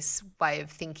got this way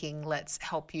of thinking, let's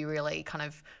help you really kind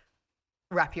of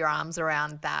wrap your arms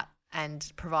around that and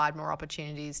provide more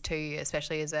opportunities to you,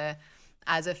 especially as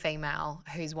a female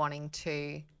who's wanting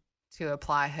to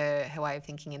apply her way of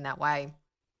thinking in that way.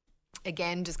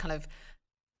 Again, just kind of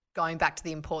going back to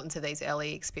the importance of these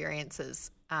early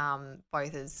experiences,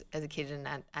 both as a kid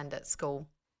and at school.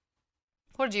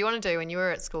 What did you want to do when you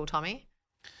were at school, Tommy?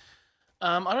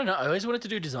 I don't know. I always wanted to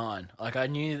do design. Like, I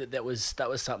knew that was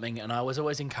something, and I was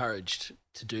always encouraged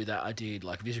to do that. I did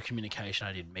like visual communication,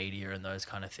 I did media and those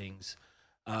kind of things.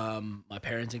 My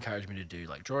parents encouraged me to do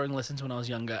like drawing lessons when I was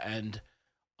younger, and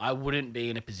I wouldn't be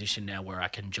in a position now where I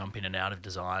can jump in and out of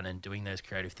design and doing those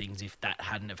creative things if that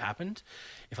hadn't have happened.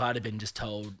 If I'd have been just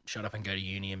told, shut up and go to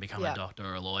uni and become a doctor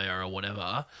or a lawyer or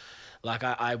whatever, like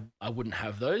I wouldn't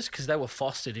have those, because they were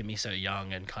fostered in me so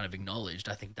young and kind of acknowledged.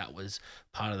 I think that was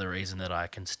part of the reason that I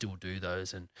can still do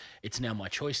those, and it's now my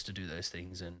choice to do those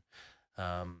things. And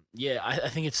I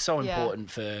think it's so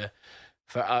important for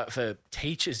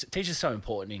teachers. Teachers are so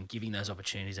important in giving those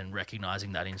opportunities and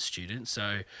recognizing that in students.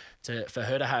 So for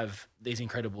her to have these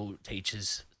incredible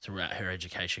teachers throughout her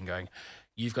education going,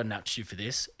 you've got an aptitude for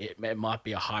this. It might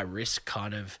be a high risk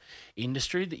kind of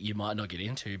industry that you might not get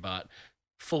into, but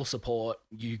full support.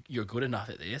 You're good enough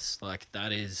at this. Like,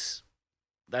 that is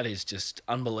just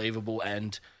unbelievable,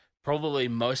 and probably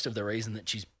most of the reason that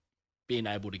she's been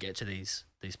able to get to these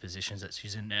positions that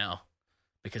she's in now,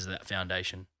 because of that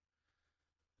foundation.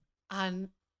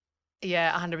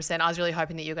 Yeah, 100%. I was really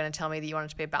hoping that you were going to tell me that you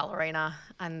wanted to be a ballerina,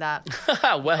 and that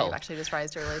well, you've actually just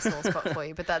raised a really sore spot for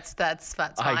you. But that's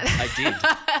fine. I did.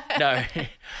 No,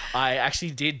 I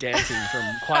actually did dancing from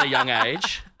quite a young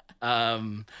age.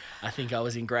 I think I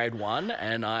was in grade 1,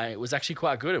 and I was actually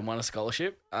quite good and won a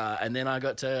scholarship. And then I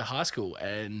got to high school,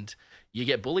 and you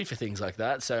get bullied for things like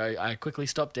that. So I quickly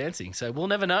stopped dancing. So we'll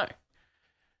never know.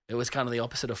 It was kind of the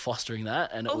opposite of fostering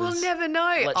that, and we'll never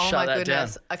know. Oh my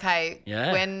goodness. Down. Okay.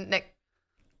 Yeah. When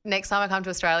next time I come to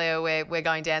Australia, we're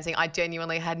going dancing. I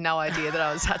genuinely had no idea that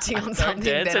I was touching on something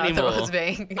that anymore. I thought was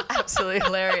being absolutely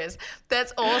hilarious.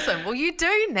 That's awesome. Well, you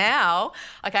do now.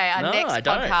 Okay, our next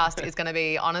podcast is going to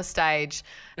be on a stage.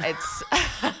 It's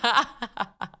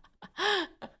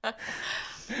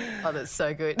Oh, that's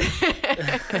so good.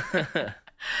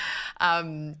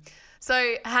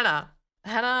 So Hannah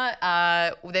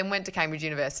then went to Cambridge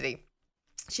University.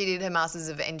 She did her Masters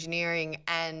of Engineering,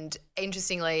 and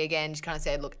interestingly, again, she kind of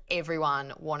said, look,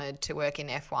 everyone wanted to work in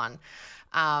F1.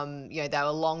 They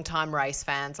were long-time race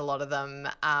fans, a lot of them.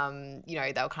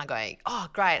 They were kind of going, oh,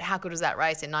 great, how good was that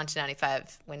race in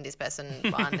 1995 when this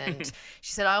person won? And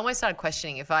she said, I almost started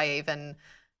questioning if I even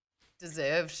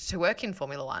deserved to work in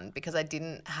Formula One because I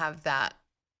didn't have that,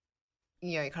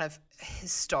 kind of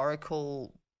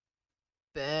historical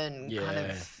burn, kind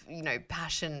of,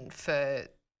 passion for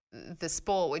the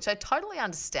sport, which I totally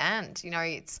understand.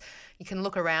 It's, you can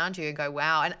look around you and go,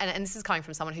 wow. And this is coming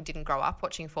from someone who didn't grow up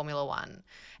watching Formula One.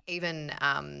 Even,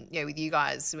 with you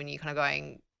guys, when you're kind of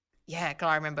going, yeah, God,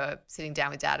 I remember sitting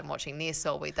down with Dad and watching this,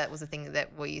 or that was a thing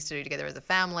that we used to do together as a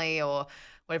family, or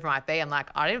whatever it might be. I'm like,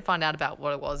 I didn't find out about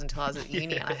what it was until I was at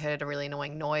uni and I heard a really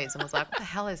annoying noise and was like, what the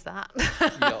hell is that?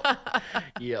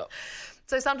 Yep.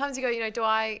 So sometimes you go, do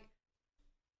I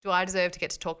deserve to get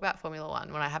to talk about Formula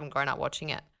One when I haven't grown up watching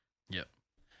it? Yep.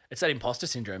 It's that imposter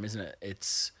syndrome, isn't it?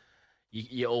 It's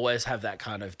you always have that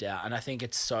kind of doubt. And I think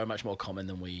it's so much more common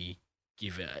than we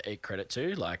give it credit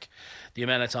to. Like the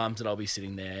amount of times that I'll be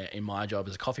sitting there in my job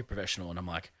as a coffee professional and I'm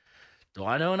like, do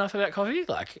I know enough about coffee?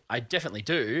 Like I definitely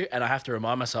do. And I have to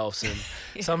remind myself.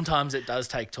 And sometimes it does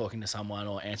take talking to someone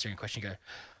or answering a question and go,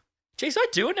 geez, I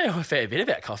do know a fair bit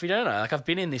about coffee, don't I? Like I've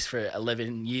been in this for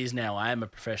 11 years now. I am a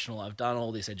professional. I've done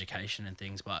all this education and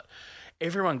things, but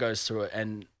everyone goes through it.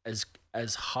 And as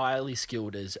highly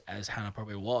skilled as Hannah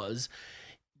probably was,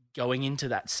 going into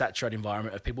that saturated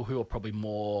environment of people who are probably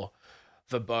more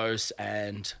verbose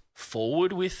and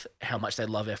forward with how much they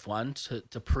love F1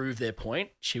 to prove their point,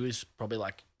 she was probably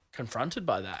like confronted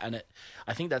by that. And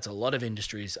I think that's a lot of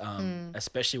industries,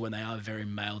 especially when they are very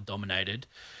male dominated.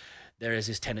 There is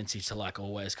this tendency to like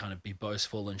always kind of be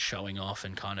boastful and showing off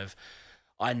and kind of,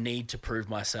 I need to prove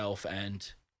myself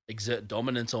and exert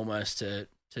dominance almost to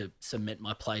cement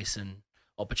my place and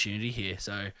opportunity here.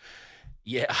 So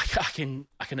yeah, I can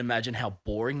imagine how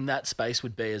boring that space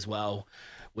would be as well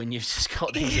when you've just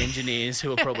got these engineers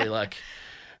who are probably like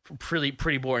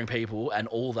pretty boring people and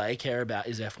all they care about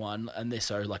is F1 and they're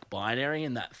so like binary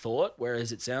in that thought.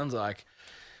 Whereas it sounds like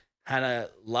Hannah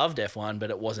loved F1, but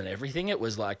it wasn't everything. It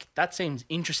was like, that seems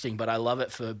interesting, but I love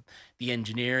it for the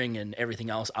engineering and everything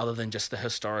else other than just the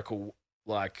historical,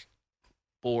 like,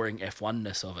 boring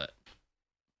F1-ness of it.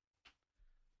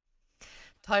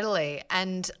 Totally.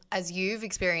 And as you've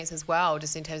experienced as well,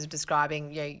 just in terms of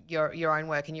describing your own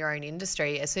work in your own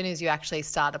industry, as soon as you actually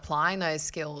start applying those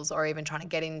skills or even trying to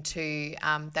get into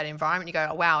that environment, you go,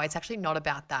 oh, wow, it's actually not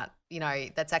about that.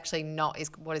 That's actually not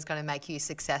what is going to make you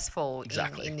successful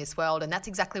in this world. And that's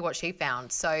exactly what she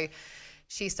found. So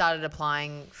she started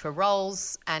applying for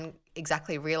roles and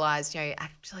exactly realised,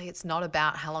 actually it's not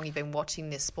about how long you've been watching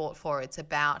this sport for. It's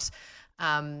about,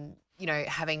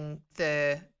 having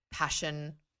the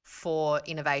passion for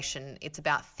innovation. It's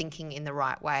about thinking in the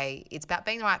right way. It's about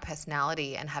being the right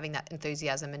personality and having that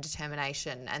enthusiasm and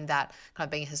determination, and that kind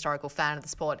of being a historical fan of the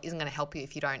sport isn't going to help you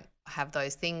if you don't have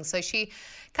those things. So she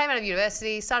came out of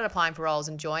university, started applying for roles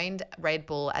and joined Red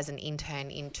Bull as an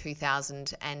intern in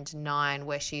 2009,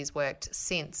 where she's worked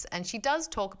since. And she does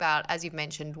talk about, as you've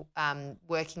mentioned,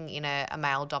 working in a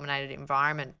male-dominated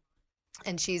environment.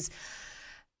 And she's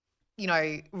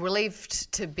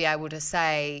relieved to be able to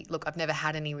say, look, I've never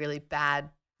had any really bad,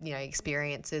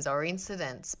 experiences or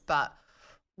incidents, but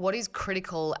what is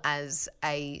critical as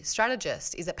a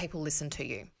strategist is that people listen to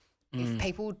you. If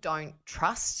people don't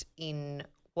trust in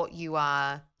what you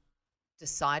are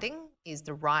deciding is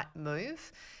the right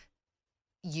move,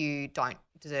 you don't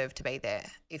deserve to be there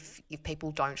if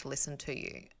people don't listen to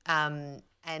you.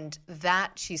 And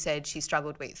that, she said, she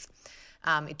struggled with.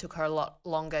 It took her a lot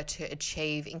longer to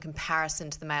achieve in comparison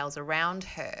to the males around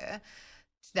her,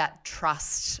 that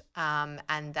trust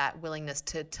and that willingness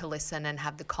to listen and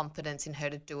have the confidence in her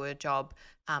to do her job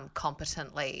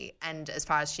competently, and as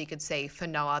far as she could see, for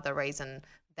no other reason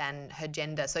than her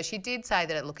gender. So she did say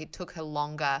that it took her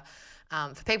longer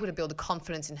for people to build the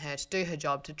confidence in her to do her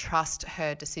job, to trust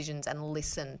her decisions and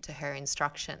listen to her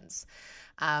instructions.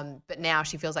 But now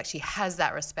she feels like she has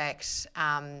that respect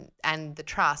and the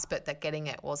trust, but that getting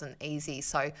it wasn't easy.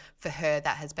 So for her,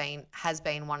 that has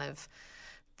been one of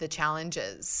the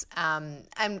challenges.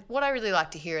 And what I really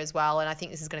like to hear as well, and I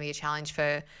think this is going to be a challenge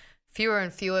for fewer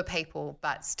and fewer people,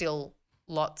 but still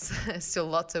lots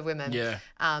of women,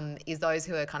 is those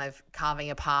who are kind of carving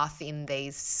a path in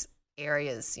these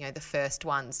areas, the first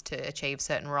ones to achieve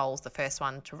certain roles, the first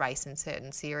one to race in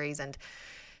certain series. And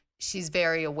she's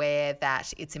very aware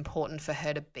that it's important for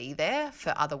her to be there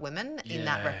for other women in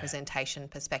that representation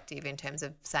perspective, in terms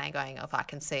of going, if I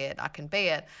can see it, I can be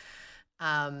it.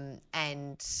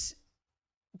 And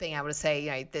being able to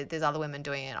say, there's other women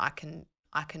doing it, I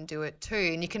can do it too.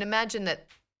 And you can imagine that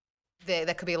there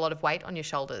could be a lot of weight on your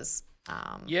shoulders.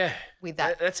 With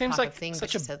that seems type like of thing. such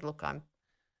but she said, look,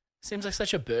 seems like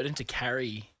such a burden to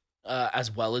carry,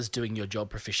 as well as doing your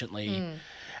job proficiently,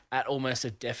 at almost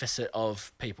a deficit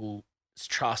of people's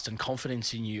trust and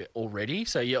confidence in you already.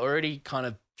 So you're already kind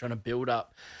of trying to build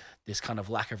up this kind of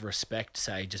lack of respect,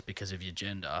 say, just because of your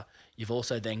gender. You've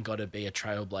also then got to be a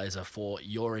trailblazer for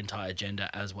your entire gender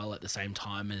as well, at the same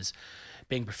time as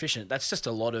being proficient. That's just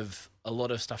a lot of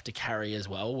stuff to carry as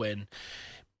well, when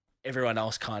everyone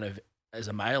else kind of, as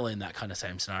a male in that kind of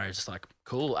same scenario, is just like,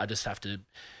 cool, I just have to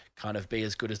kind of be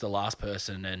as good as the last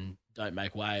person and don't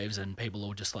make waves, and people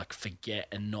will just like forget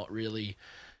and not really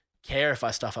care if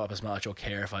I stuff up as much or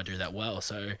care if I do that well.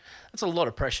 So that's a lot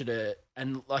of pressure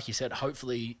and like you said,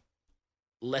 hopefully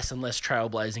less and less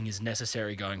trailblazing is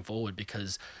necessary going forward,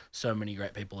 because so many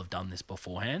great people have done this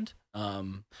beforehand.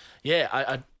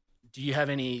 I do you have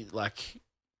any like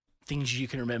things you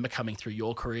can remember coming through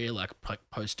your career, like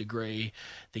post-degree,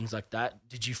 things like that?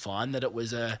 Did you find that it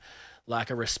was a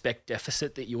respect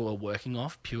deficit that you were working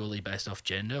off purely based off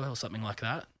gender or something like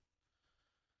that?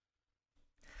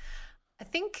 I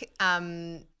think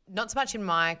not so much in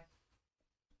my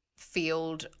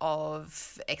field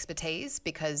of expertise,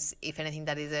 because if anything,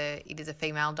 it is a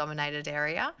female-dominated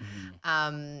area.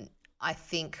 I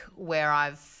think where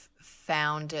I've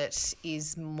found it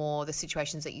is more the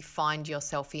situations that you find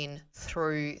yourself in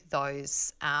through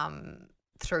those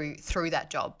through that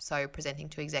job. So presenting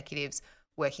to executives,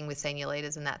 working with senior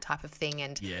leaders and that type of thing.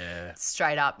 And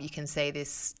straight up you can see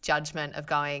this judgment of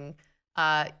going,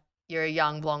 you're a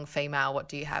young blonde female, what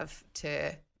do you have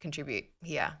to contribute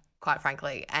here, quite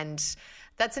frankly? And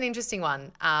that's an interesting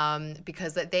one,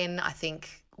 because then I think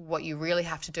what you really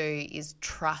have to do is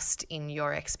trust in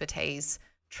your expertise,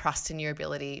 trust in your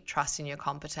ability, trust in your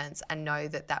competence, and know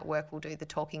that work will do the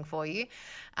talking for you.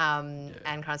 And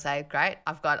kind of say, great,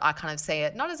 I kind of see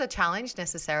it not as a challenge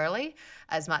necessarily,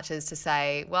 as much as to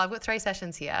say, well, I've got 3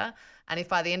 sessions here, and if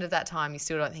by the end of that time you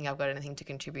still don't think I've got anything to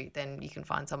contribute, then you can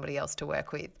find somebody else to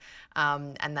work with.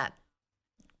 And that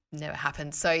never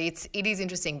happens. So it is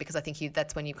interesting, because I think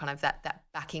that's when you kind of that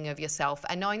backing of yourself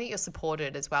and knowing that you're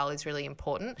supported as well is really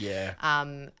important.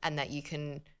 And that you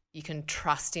can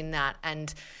trust in that.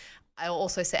 And I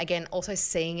also say, again, also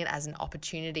seeing it as an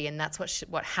opportunity. And that's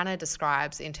what Hannah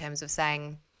describes in terms of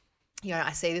saying,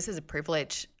 I see this as a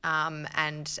privilege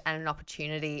and an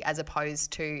opportunity, as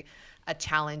opposed to a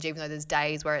challenge, even though there's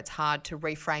days where it's hard to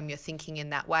reframe your thinking in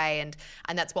that way. And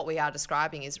that's what we are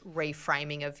describing, is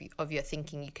reframing of your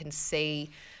thinking. You can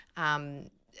see a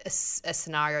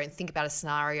scenario and think about a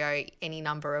scenario any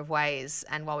number of ways.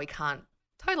 And while we can't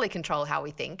totally control how we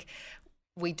think,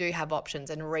 we do have options,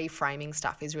 and reframing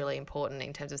stuff is really important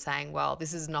in terms of saying, well,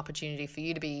 this is an opportunity for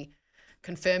you to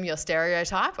confirm your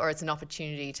stereotype, or it's an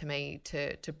opportunity to me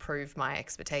to prove my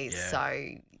expertise. So,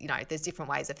 there's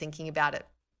different ways of thinking about it.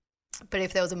 But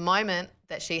if there was a moment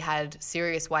that she had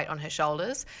serious weight on her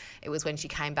shoulders, it was when she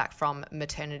came back from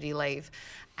maternity leave.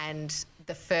 And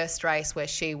the first race where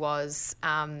she was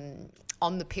on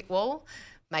the pit wall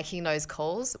making those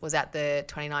calls was at the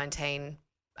 2019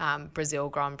 Brazil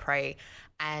Grand Prix.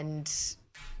 And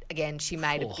again, she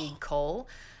made a big call,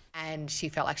 and she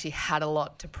felt like she had a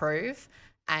lot to prove.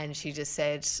 And she just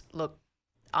said, look,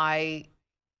 I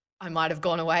might have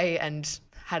gone away and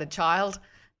had a child.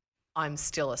 I'm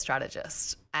still a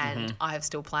strategist, and I have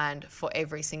still planned for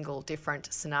every single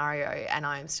different scenario, and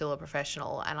I am still a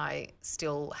professional, and I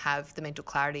still have the mental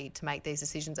clarity to make these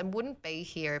decisions, and wouldn't be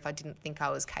here if I didn't think I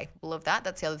was capable of that.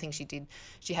 That's the other thing she did.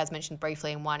 She has mentioned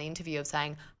briefly in one interview of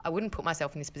saying, I wouldn't put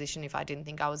myself in this position if I didn't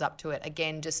think I was up to it.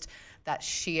 Again, just that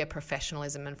sheer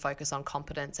professionalism and focus on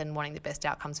competence and wanting the best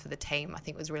outcomes for the team, I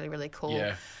think was really, really cool.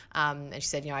 And she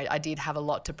said, I did have a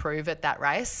lot to prove at that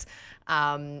race.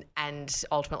 And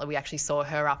ultimately we actually saw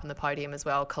her up on the podium as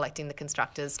well, collecting the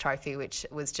Constructors' Trophy, which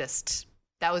was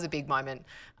that was a big moment.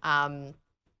 And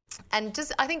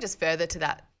I think further to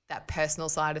that personal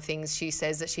side of things, she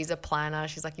says that she's a planner.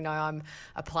 She's like, I'm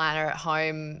a planner at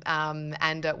home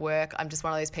and at work. I'm just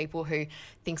one of those people who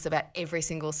thinks about every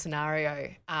single scenario,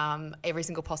 every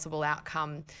single possible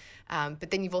outcome.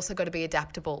 But then you've also got to be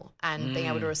adaptable and being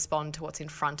able to respond to what's in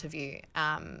front of you.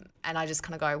 And I just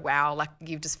kind of go, wow, like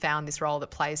you've just found this role that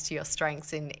plays to your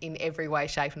strengths in every way,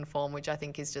 shape and form, which I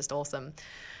think is just awesome.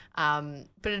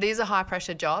 But it is a high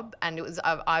pressure job, and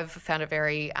I've found it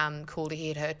very cool to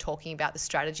hear her talking about the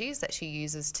strategies that she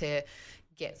uses to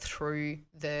get through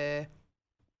the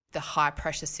high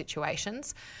pressure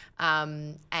situations.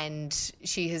 And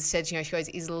she has said, she goes,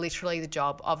 is literally the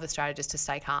job of the strategist to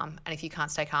stay calm. And if you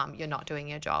can't stay calm, you're not doing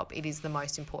your job. It is the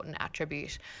most important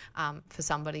attribute for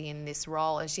somebody in this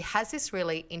role. And she has this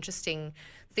really interesting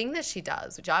thing that she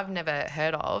does, which I've never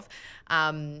heard of.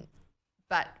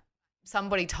 But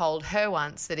somebody told her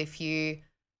once that if you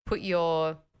put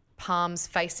your palms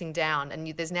facing down, and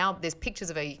there's pictures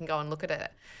of her, you can go and look at it.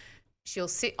 She'll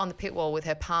sit on the pit wall with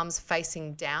her palms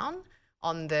facing down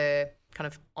on the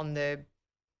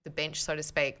bench, so to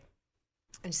speak.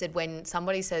 And she said when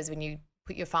somebody says when you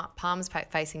put your palms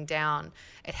facing down,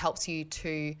 it helps you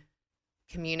to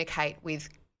communicate with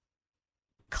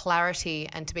clarity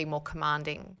and to be more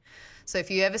commanding. So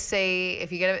if you ever see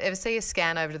a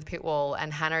scan over to the pit wall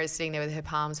and Hannah is sitting there with her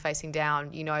palms facing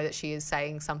down, you know that she is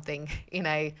saying something in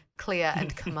a clear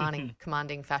and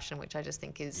commanding fashion, which I just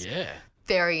think is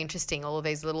very interesting. All of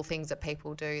these little things that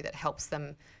people do that helps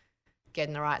them get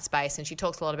in the right space. And she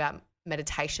talks a lot about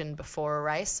meditation before a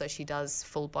race. So she does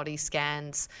full body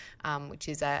scans, which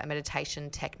is a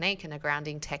meditation technique and a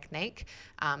grounding technique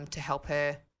to help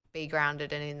her be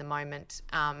grounded and in the moment,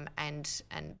 and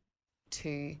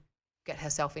to get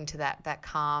herself into that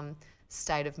calm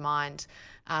state of mind.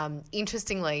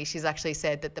 Interestingly, she's actually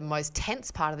said that the most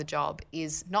tense part of the job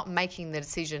is not making the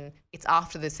decision, it's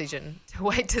after the decision to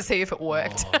wait to see if it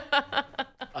worked.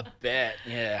 I bet.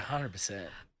 Yeah, 100%.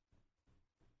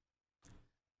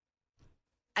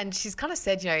 And she's kind of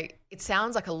said, it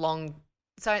sounds like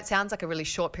it sounds like a really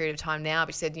short period of time now,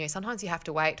 but she said, sometimes you have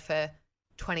to wait for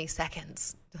 20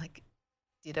 seconds. Like,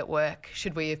 did it work?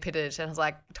 Should we have pitted? And I was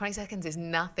like, 20 seconds is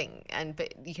nothing.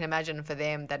 But you can imagine for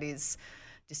them that is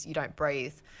just, you don't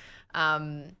breathe.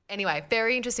 Anyway,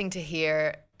 very interesting to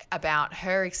hear about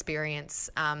her experience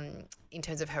in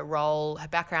terms of her role, her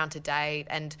background to date,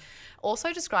 and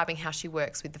also describing how she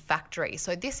works with the factory.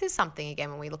 So this is something, again,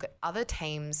 when we look at other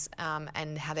teams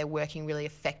and how they're working really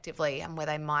effectively and where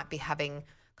they might be having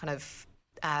kind of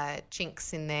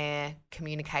chinks in their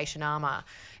communication armor,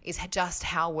 is just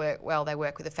how well they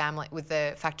work with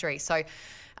the factory. So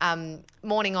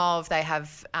morning of, they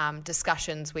have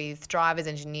discussions with drivers,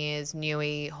 engineers,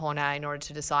 Newey, Horner, in order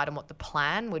to decide on what the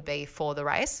plan would be for the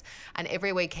race. And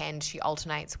every weekend she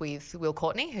alternates with Will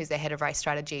Courtney, who's their head of race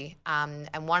strategy.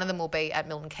 And one of them will be at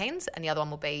Milton Keynes and the other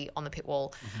one will be on the pit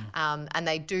wall. And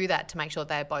they do that to make sure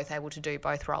they're both able to do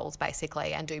both roles,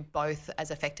 basically, and do both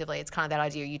as effectively. It's kind of that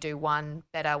idea, you do one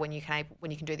better when you can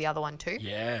do the other one too.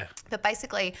 Yeah. But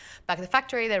basically, back at the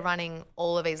factory, they're running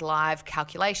all of these live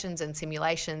calculations and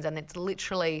simulations, and it's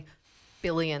literally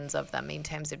billions of them in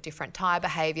terms of different tyre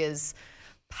behaviours,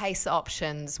 pace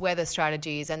options, weather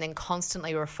strategies, and then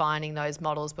constantly refining those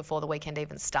models before the weekend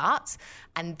even starts.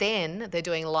 And then they're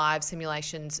doing live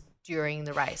simulations during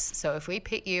the race. So if we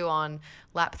pit you on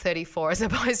lap 34 as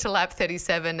opposed to lap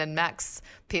 37 and Max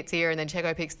pits here and then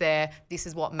Checo picks there, this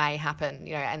is what may happen,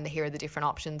 and here are the different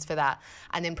options for that.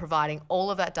 And then providing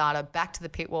all of that data back to the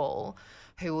pit wall,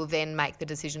 who will then make the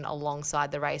decision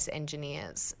alongside the race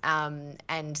engineers.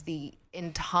 And the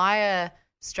entire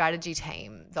strategy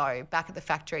team, though, back at the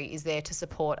factory is there to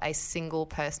support a single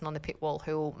person on the pit wall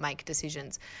who will make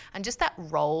decisions. And just that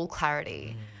role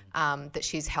clarity that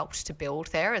she's helped to build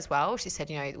there as well. She said,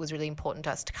 it was really important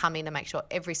to us to come in and make sure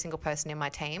every single person in my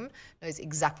team knows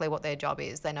exactly what their job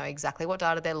is. They know exactly what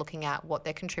data they're looking at, what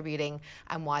they're contributing,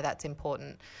 and why that's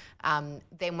important.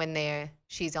 Then when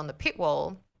she's on the pit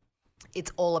wall,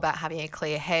 it's all about having a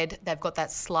clear head. They've got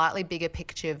that slightly bigger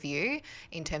picture view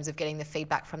in terms of getting the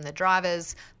feedback from the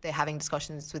drivers. They're having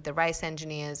discussions with the race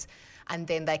engineers, and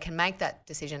then they can make that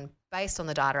decision based on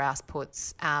the data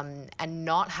outputs and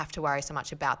not have to worry so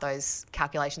much about those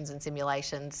calculations and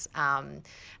simulations,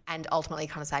 and ultimately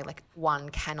kind of say, like, one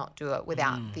cannot do it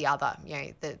without the other.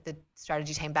 The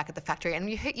strategy team back at the factory. And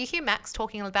you hear Max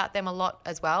talking about them a lot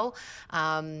as well.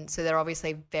 So they're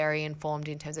obviously very informed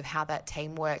in terms of how that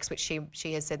team works, which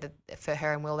she has said that for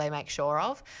her and Will they make sure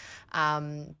of.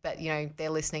 But, they're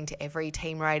listening to every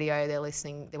team radio. They're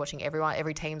watching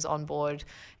every team's on board,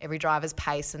 every driver's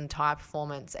pace and tyre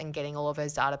performance, and getting all of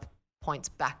those data points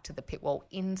back to the pit wall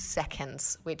in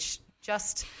seconds, which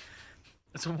just...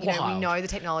 It's wild. We know the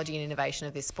technology and innovation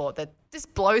of this sport that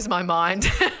just blows my mind.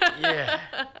 Yeah.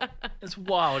 It's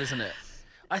wild, isn't it?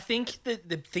 I think that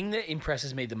the thing that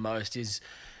impresses me the most is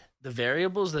the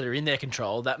variables that are in their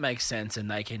control. That makes sense and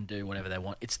they can do whatever they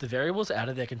want. It's the variables out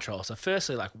of their control. So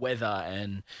firstly, like weather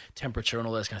and temperature and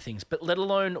all those kind of things, but let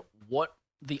alone what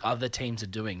the other teams are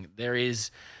doing. There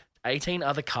is 18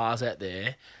 other cars out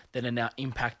there that are now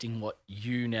impacting what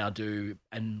you now do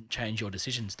and change your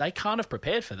decisions. They can't have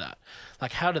prepared for that.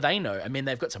 Like, how do they know? I mean,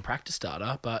 they've got some practice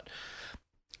data, but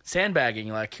sandbagging,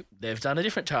 like, they've done a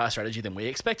different tyre strategy than we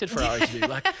expected Ferrari to do.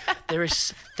 Like, there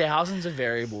is thousands of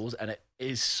variables, and it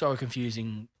is so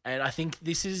confusing. And I think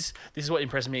this is what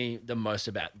impressed me the most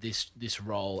about this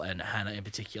role, and Hannah in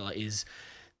particular, is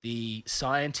the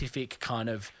scientific kind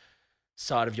of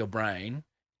side of your brain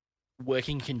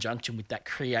working in conjunction with that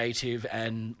creative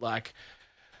and like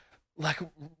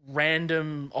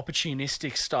random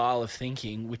opportunistic style of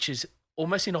thinking, which is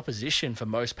almost in opposition for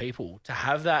most people. To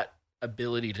have that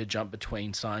ability to jump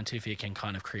between scientific and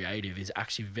kind of creative is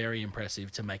actually very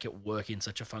impressive, to make it work in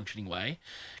such a functioning way.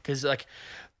 Because like,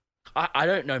 I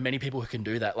don't know many people who can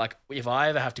do that. Like, if I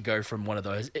ever have to go from one of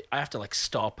those, I have to like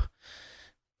stop,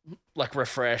 like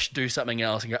refresh, do something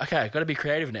else and go, okay, I've got to be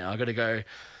creative now. I've got to go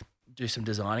do some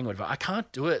designing or whatever. I can't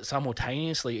do it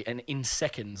simultaneously and in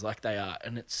seconds like they are.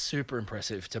 And it's super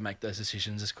impressive to make those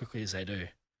decisions as quickly as they do.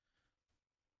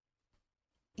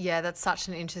 Yeah, that's such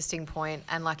an interesting point.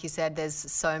 And like you said, there's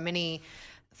so many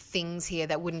things here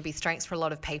that wouldn't be strengths for a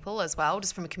lot of people as well,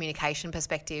 just from a communication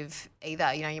perspective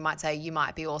either. You know, you might say you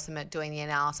might be awesome at doing the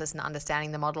analysis and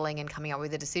understanding the modelling and coming up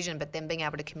with a decision, but then being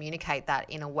able to communicate that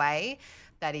in a way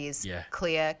that is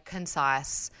clear,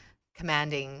 concise,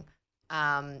 commanding,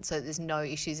 so that there's no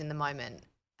issues in the moment,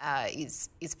 is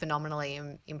phenomenally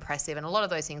impressive. And a lot of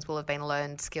those things will have been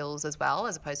learned skills as well,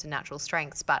 as opposed to natural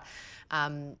strengths. But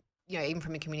you know, even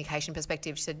from a communication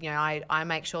perspective, she said, you know, I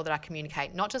make sure that I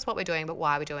communicate not just what we're doing, but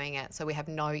why we're doing it. So we have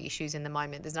no issues in the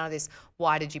moment. There's none of this,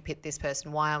 why did you pick this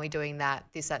person? Why aren't we doing that,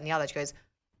 this, that, and the other? She goes,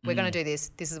 we're going to do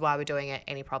this. This is why we're doing it.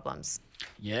 Any problems?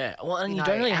 Yeah. Well, and you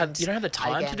don't really have the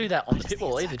time to do that on the pit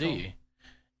wall either, do you?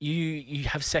 You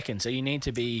have seconds, so you need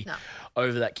to be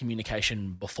over that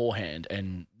communication beforehand.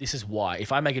 And this is why,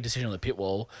 if I make a decision on the pit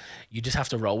wall, you just have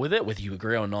to roll with it, whether you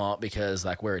agree or not, because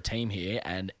like, we're a team here,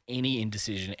 and any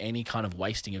indecision, any kind of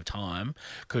wasting of time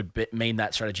could mean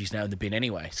that strategy's now in the bin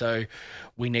anyway. So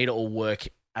we need to all work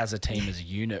as a team, as a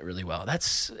unit really well.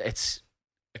 It's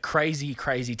a crazy,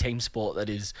 crazy team sport that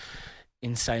is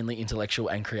insanely intellectual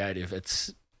and creative.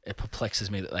 It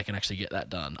perplexes me that they can actually get that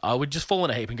done. I would just fall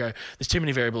in a heap and go, there's too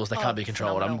many variables, they can't be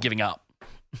controlled. Phenomenal. I'm giving up.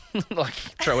 Like,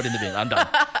 throw it in the bin. I'm done.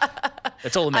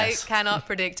 It's all a mess. I cannot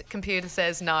predict. Computer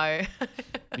says no.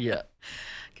 Yeah.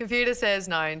 Computer says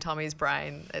no in Tommy's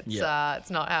brain. It's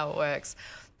not how it works.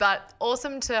 But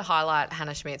awesome to highlight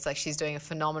Hannah Schmitz. Like, she's doing a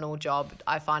phenomenal job.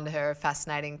 I find her a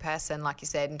fascinating person, like you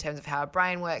said, in terms of how her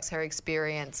brain works, her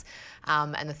experience,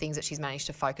 and the things that she's managed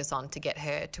to focus on to get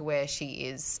her to where she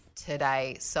is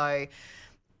today. So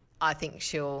I think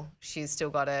she's still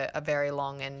got a very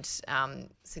long and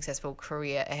successful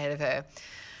career ahead of her.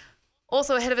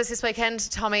 Also ahead of us this weekend,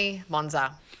 Tommy,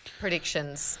 Monza.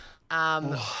 Predictions.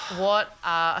 What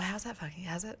are, how's that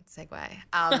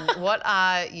segue? What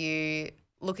are you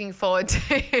looking forward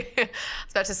to? I was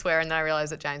about to swear and then I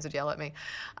realised that James would yell at me.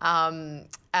 What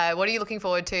are you looking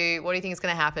forward to? What do you think is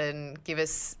going to happen? Give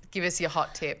us your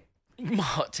hot tip. My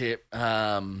hot tip.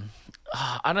 I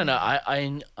don't know.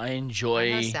 I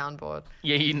enjoy. I need a soundboard.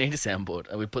 Yeah, you need a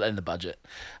soundboard. We put that in the budget.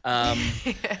 I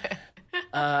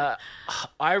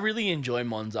really enjoy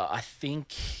Monza. I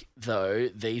think, though,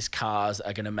 these cars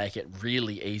are going to make it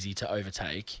really easy to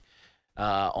overtake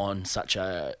on such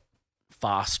a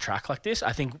fast track like this.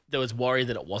 I think there was worry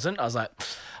that it wasn't. I was like,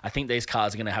 I think these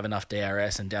cars are going to have enough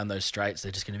DRS, and down those straights,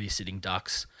 they're just going to be sitting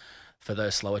ducks for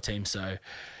those slower teams. So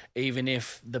even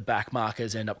if the back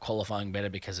markers end up qualifying better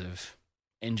because of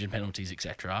engine penalties,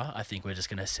 etc., I think we're just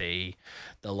going to see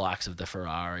the likes of the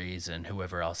Ferraris and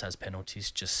whoever else has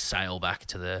penalties just sail back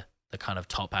to the kind of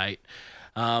top 8,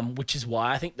 which is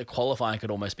why I think the qualifying could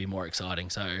almost be more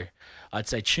exciting. So I'd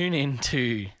say tune in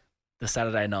to the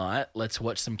Saturday night. Let's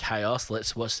watch some chaos.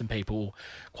 Let's watch some people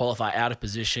qualify out of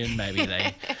position. Maybe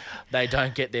they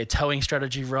don't get their towing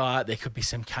strategy right. There could be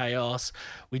some chaos.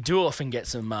 We do often get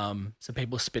some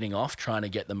people spinning off trying to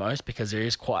get the most, because there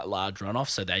is quite large runoffs,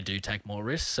 so they do take more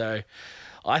risks. So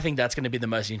I think that's going to be the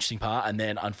most interesting part. And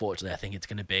then unfortunately, I think it's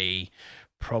going to be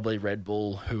probably Red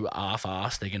Bull, who are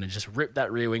fast. They're going to just rip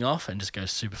that rear wing off and just go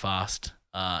super fast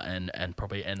and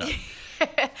probably end up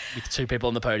with 2 people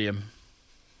on the podium.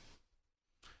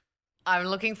 I'm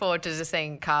looking forward to just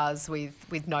seeing cars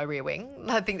with no rear wing.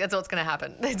 I think that's what's going to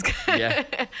happen. It's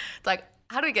like,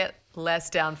 how do we get less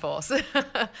downforce?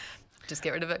 Just get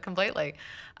rid of it completely.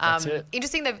 That's it.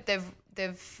 Interesting.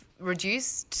 They've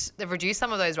reduced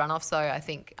some of those runoffs. So I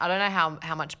think, I don't know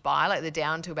how much by, like they're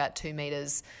down to about 2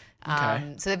 meters.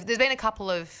 So there's been a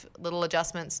couple of little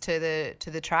adjustments to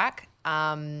the track.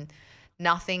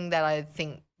 nothing that I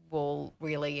think will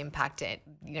really impact it,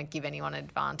 give anyone an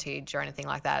advantage or anything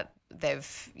like that.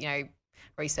 They've,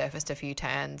 resurfaced a few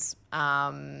turns.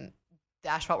 The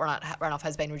asphalt runoff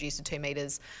has been reduced to 2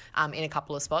 metres in a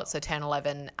couple of spots, so 10,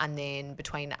 11, and then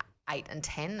between 8 and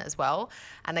 10 as well.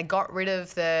 And they got rid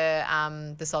of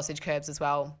the sausage curbs as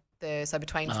well, so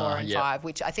between 4 and 5,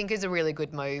 which I think is a really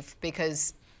good move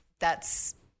because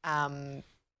that's, a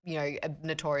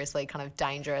notoriously kind of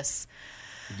dangerous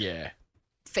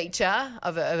feature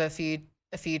of a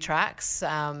few tracks. So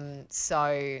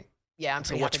I'm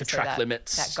pretty watch happy for to see track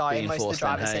limits that guy. being Most of the enforced then,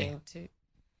 drivers hey? seem to.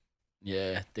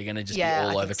 Yeah, they're going to just be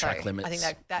all over track limits. I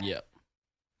think that Yep.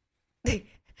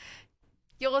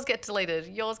 yours get deleted.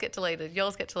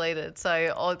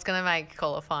 So it's going to make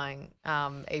qualifying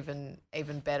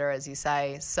even better, as you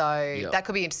say. So that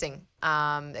could be interesting.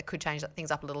 It could change things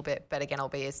up a little bit, but again, it'll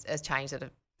be as change that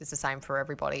it's the same for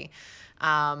everybody.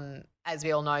 As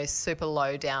we all know, super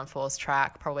low downforce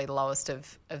track, probably the lowest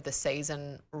of the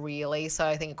season, really. So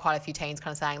I think quite a few teams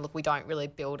kind of saying, look, we don't really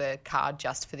build a car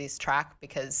just for this track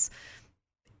because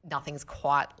nothing's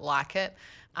quite like it.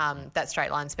 That straight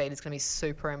line speed is going to be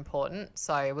super important.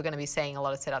 So we're going to be seeing a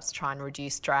lot of setups to try and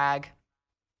reduce drag.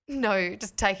 No,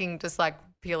 just like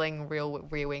peeling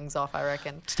rear wings off, I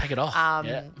reckon. Just take it off.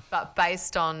 But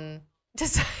based on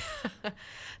just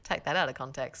take that out of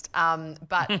context.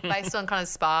 But based on kind of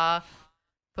Spa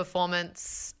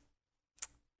performance,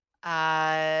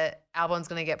 Albon's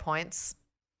going to get points.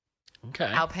 Okay.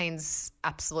 Alpine's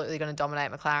absolutely going to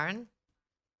dominate McLaren.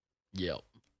 Yep.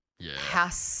 Yeah.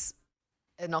 Haas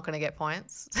are not going to get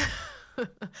points.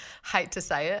 Hate to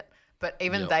say it, but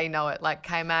even they know it. Like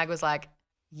K-Mag was like,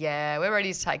 yeah, we're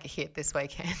ready to take a hit this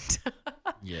weekend.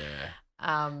 Yeah.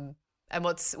 And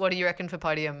what do you reckon for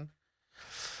podium?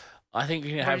 I think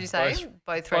you're What going did to you say? have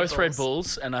Both Red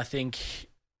Bulls, and I think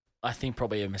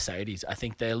probably a Mercedes. I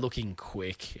think they're looking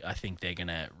quick. I think they're going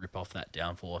to rip off that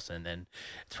downforce, and then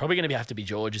it's probably going to have to be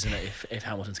George, isn't it, if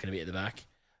Hamilton's going to be at the back.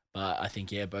 But I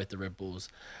think, both the Red Bulls.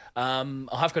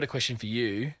 I've got a question for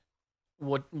you.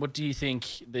 What do you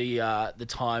think the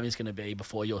time is going to be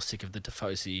before you're sick of the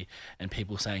Tifosi and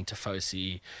people saying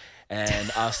Tifosi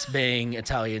and us being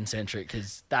Italian-centric?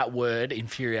 Because that word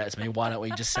infuriates me. Why don't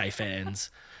we just say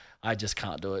fans? I just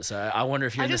can't do it. So I wonder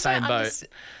if you're in the same boat.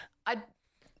 And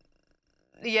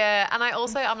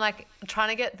I'm like trying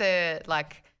to get the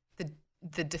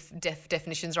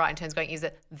definitions right in terms of going, is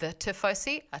it the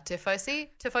Tifosi, a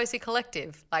Tifosi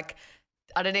collective? Like,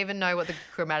 I don't even know what the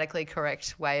grammatically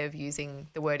correct way of using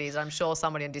the word is. I'm sure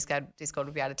somebody on Discord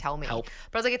would be able to tell me. Help.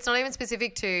 But I was like, it's not even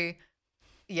specific to,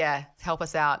 help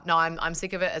us out. No, I'm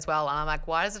sick of it as well. And I'm like,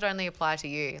 why does it only apply to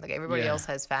you? Like everybody else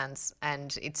has fans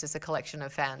and it's just a collection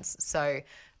of fans. So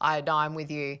I know I'm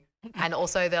with you. And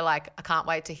also they're like, I can't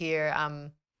wait to hear,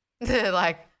 they're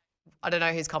like, I don't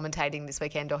know who's commentating this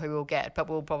weekend or who we'll get, but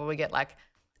we'll probably get like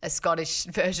a Scottish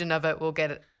version of it. We'll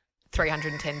get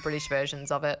 310 British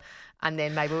versions of it. And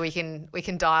then maybe we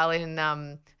can dial in,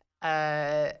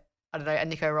 I don't know, a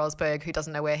Nico Rosberg who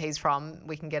doesn't know where he's from.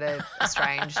 We can get a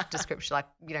strange description, like,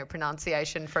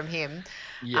 pronunciation from him.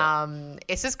 Yeah.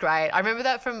 It's just great. I remember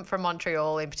that from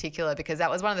Montreal in particular because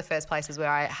that was one of the first places where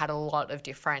I had a lot of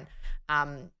different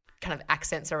kind of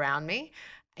accents around me,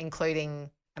 including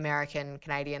American,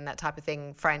 Canadian, that type of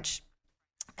thing, French,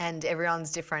 and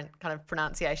everyone's different kind of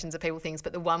pronunciations of people things.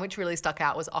 But the one which really stuck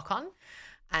out was Ocon.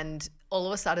 And all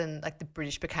of a sudden, like the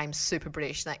British became super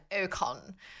British, like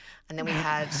Ocon. And then we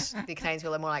had the Canadians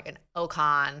were more like an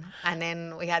Ocon. And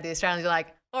then we had the Australians were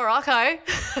like, oh, Rocco.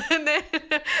 And then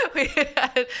we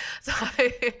had, so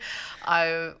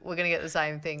we're going to get the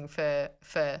same thing for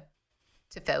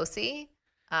Tifosi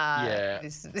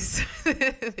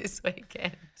this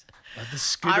weekend. The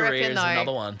Scooteroo is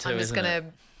another one too, I'm just isn't it?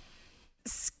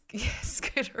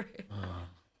 Scooteroo.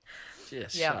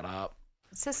 Shut up.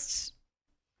 It's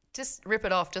just rip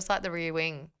it off, just like the rear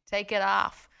wing. Take it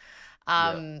off.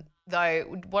 Though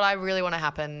what I really want to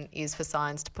happen is for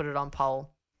Sainz to put it on pole.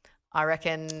 I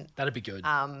reckon that'd be good.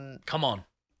 Come on.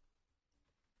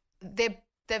 They've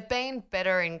been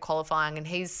better in qualifying, and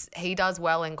he does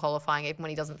well in qualifying even when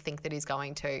he doesn't think that he's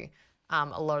going to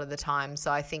a lot of the time.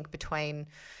 So I think between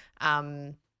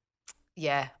that's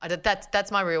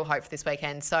my real hope for this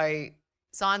weekend. So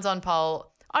Sainz on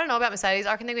pole. I don't know about Mercedes.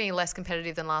 I reckon they're going to be less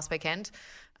competitive than last weekend.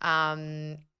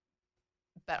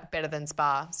 But better than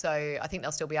Spa. So I think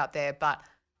they'll still be up there. But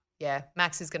yeah,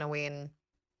 Max is going to win.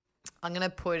 I'm going to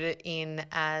put it in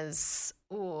as,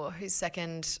 who's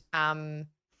second?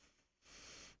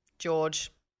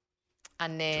 George.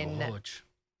 And then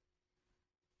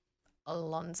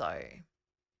Alonso.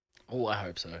 Oh, I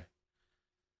hope so.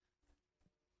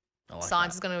 I like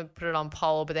Science is going to put it on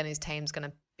poll, but then his team's going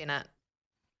to bin it,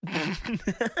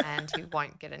 that. and he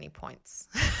won't get any points.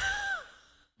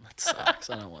 That sucks.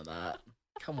 I don't want that.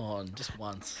 Come on, just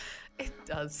once. It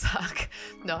does suck.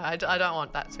 No, I don't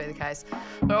want that to be the case.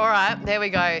 But all right, there we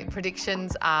go.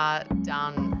 Predictions are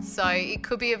done. So it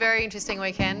could be a very interesting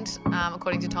weekend.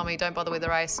 According to Tommy, don't bother with the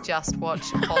race, just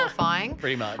watch qualifying.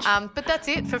 Pretty much. But that's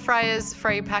it for Freya's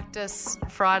Free Practice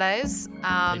Fridays.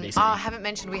 PBC. I haven't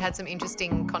mentioned we had some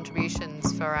interesting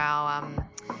contributions for our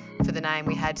for the name.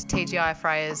 We had TGI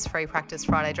Freya's Free Practice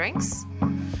Friday drinks.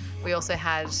 We also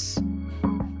had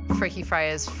Freaky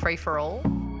Freya's Free for All.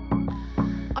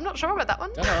 I'm not sure about that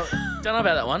one. Don't know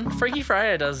about that one. Freaky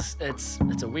Freya does. It's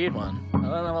a weird one. I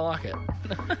don't know if I like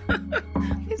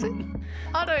it. Is it?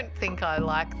 I don't think I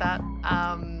like that.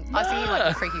 I was thinking like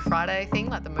the Freaky Friday thing,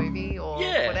 like the movie or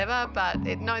whatever. But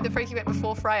the Freaky went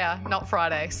before Freya, not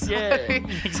Friday. So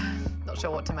not sure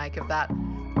what to make of that.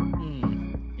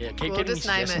 Yeah, keep We'll getting just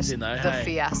name suggestions it in though. The Hey.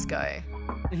 Fiasco.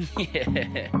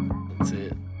 Yeah, that's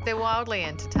it. They're wildly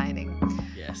entertaining.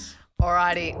 Yes.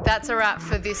 Alrighty, that's a wrap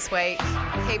for this week.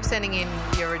 Keep sending in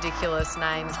your ridiculous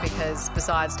names because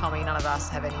besides Tommy, none of us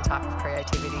have any type of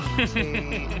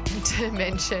creativity to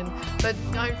mention. But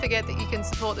don't forget that you can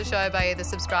support the show by either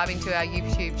subscribing to our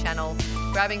YouTube channel,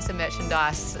 grabbing some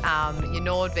merchandise, your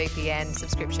NordVPN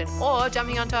subscription, or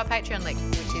jumping onto our Patreon link,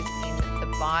 which is in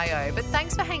the bio. But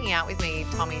thanks for hanging out with me,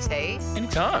 Tommy T.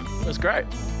 Anytime. It was great.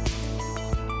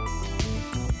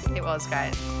 It was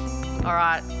great. All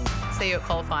right. See you at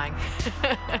qualifying.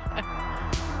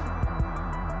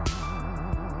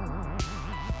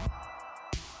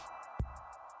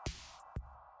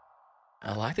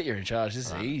 I like that you're in charge. This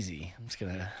is easy. I'm just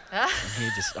gonna. I'm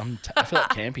here. I feel like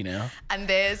campy now. And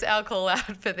there's our call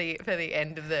out for the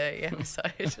end of the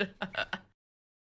episode.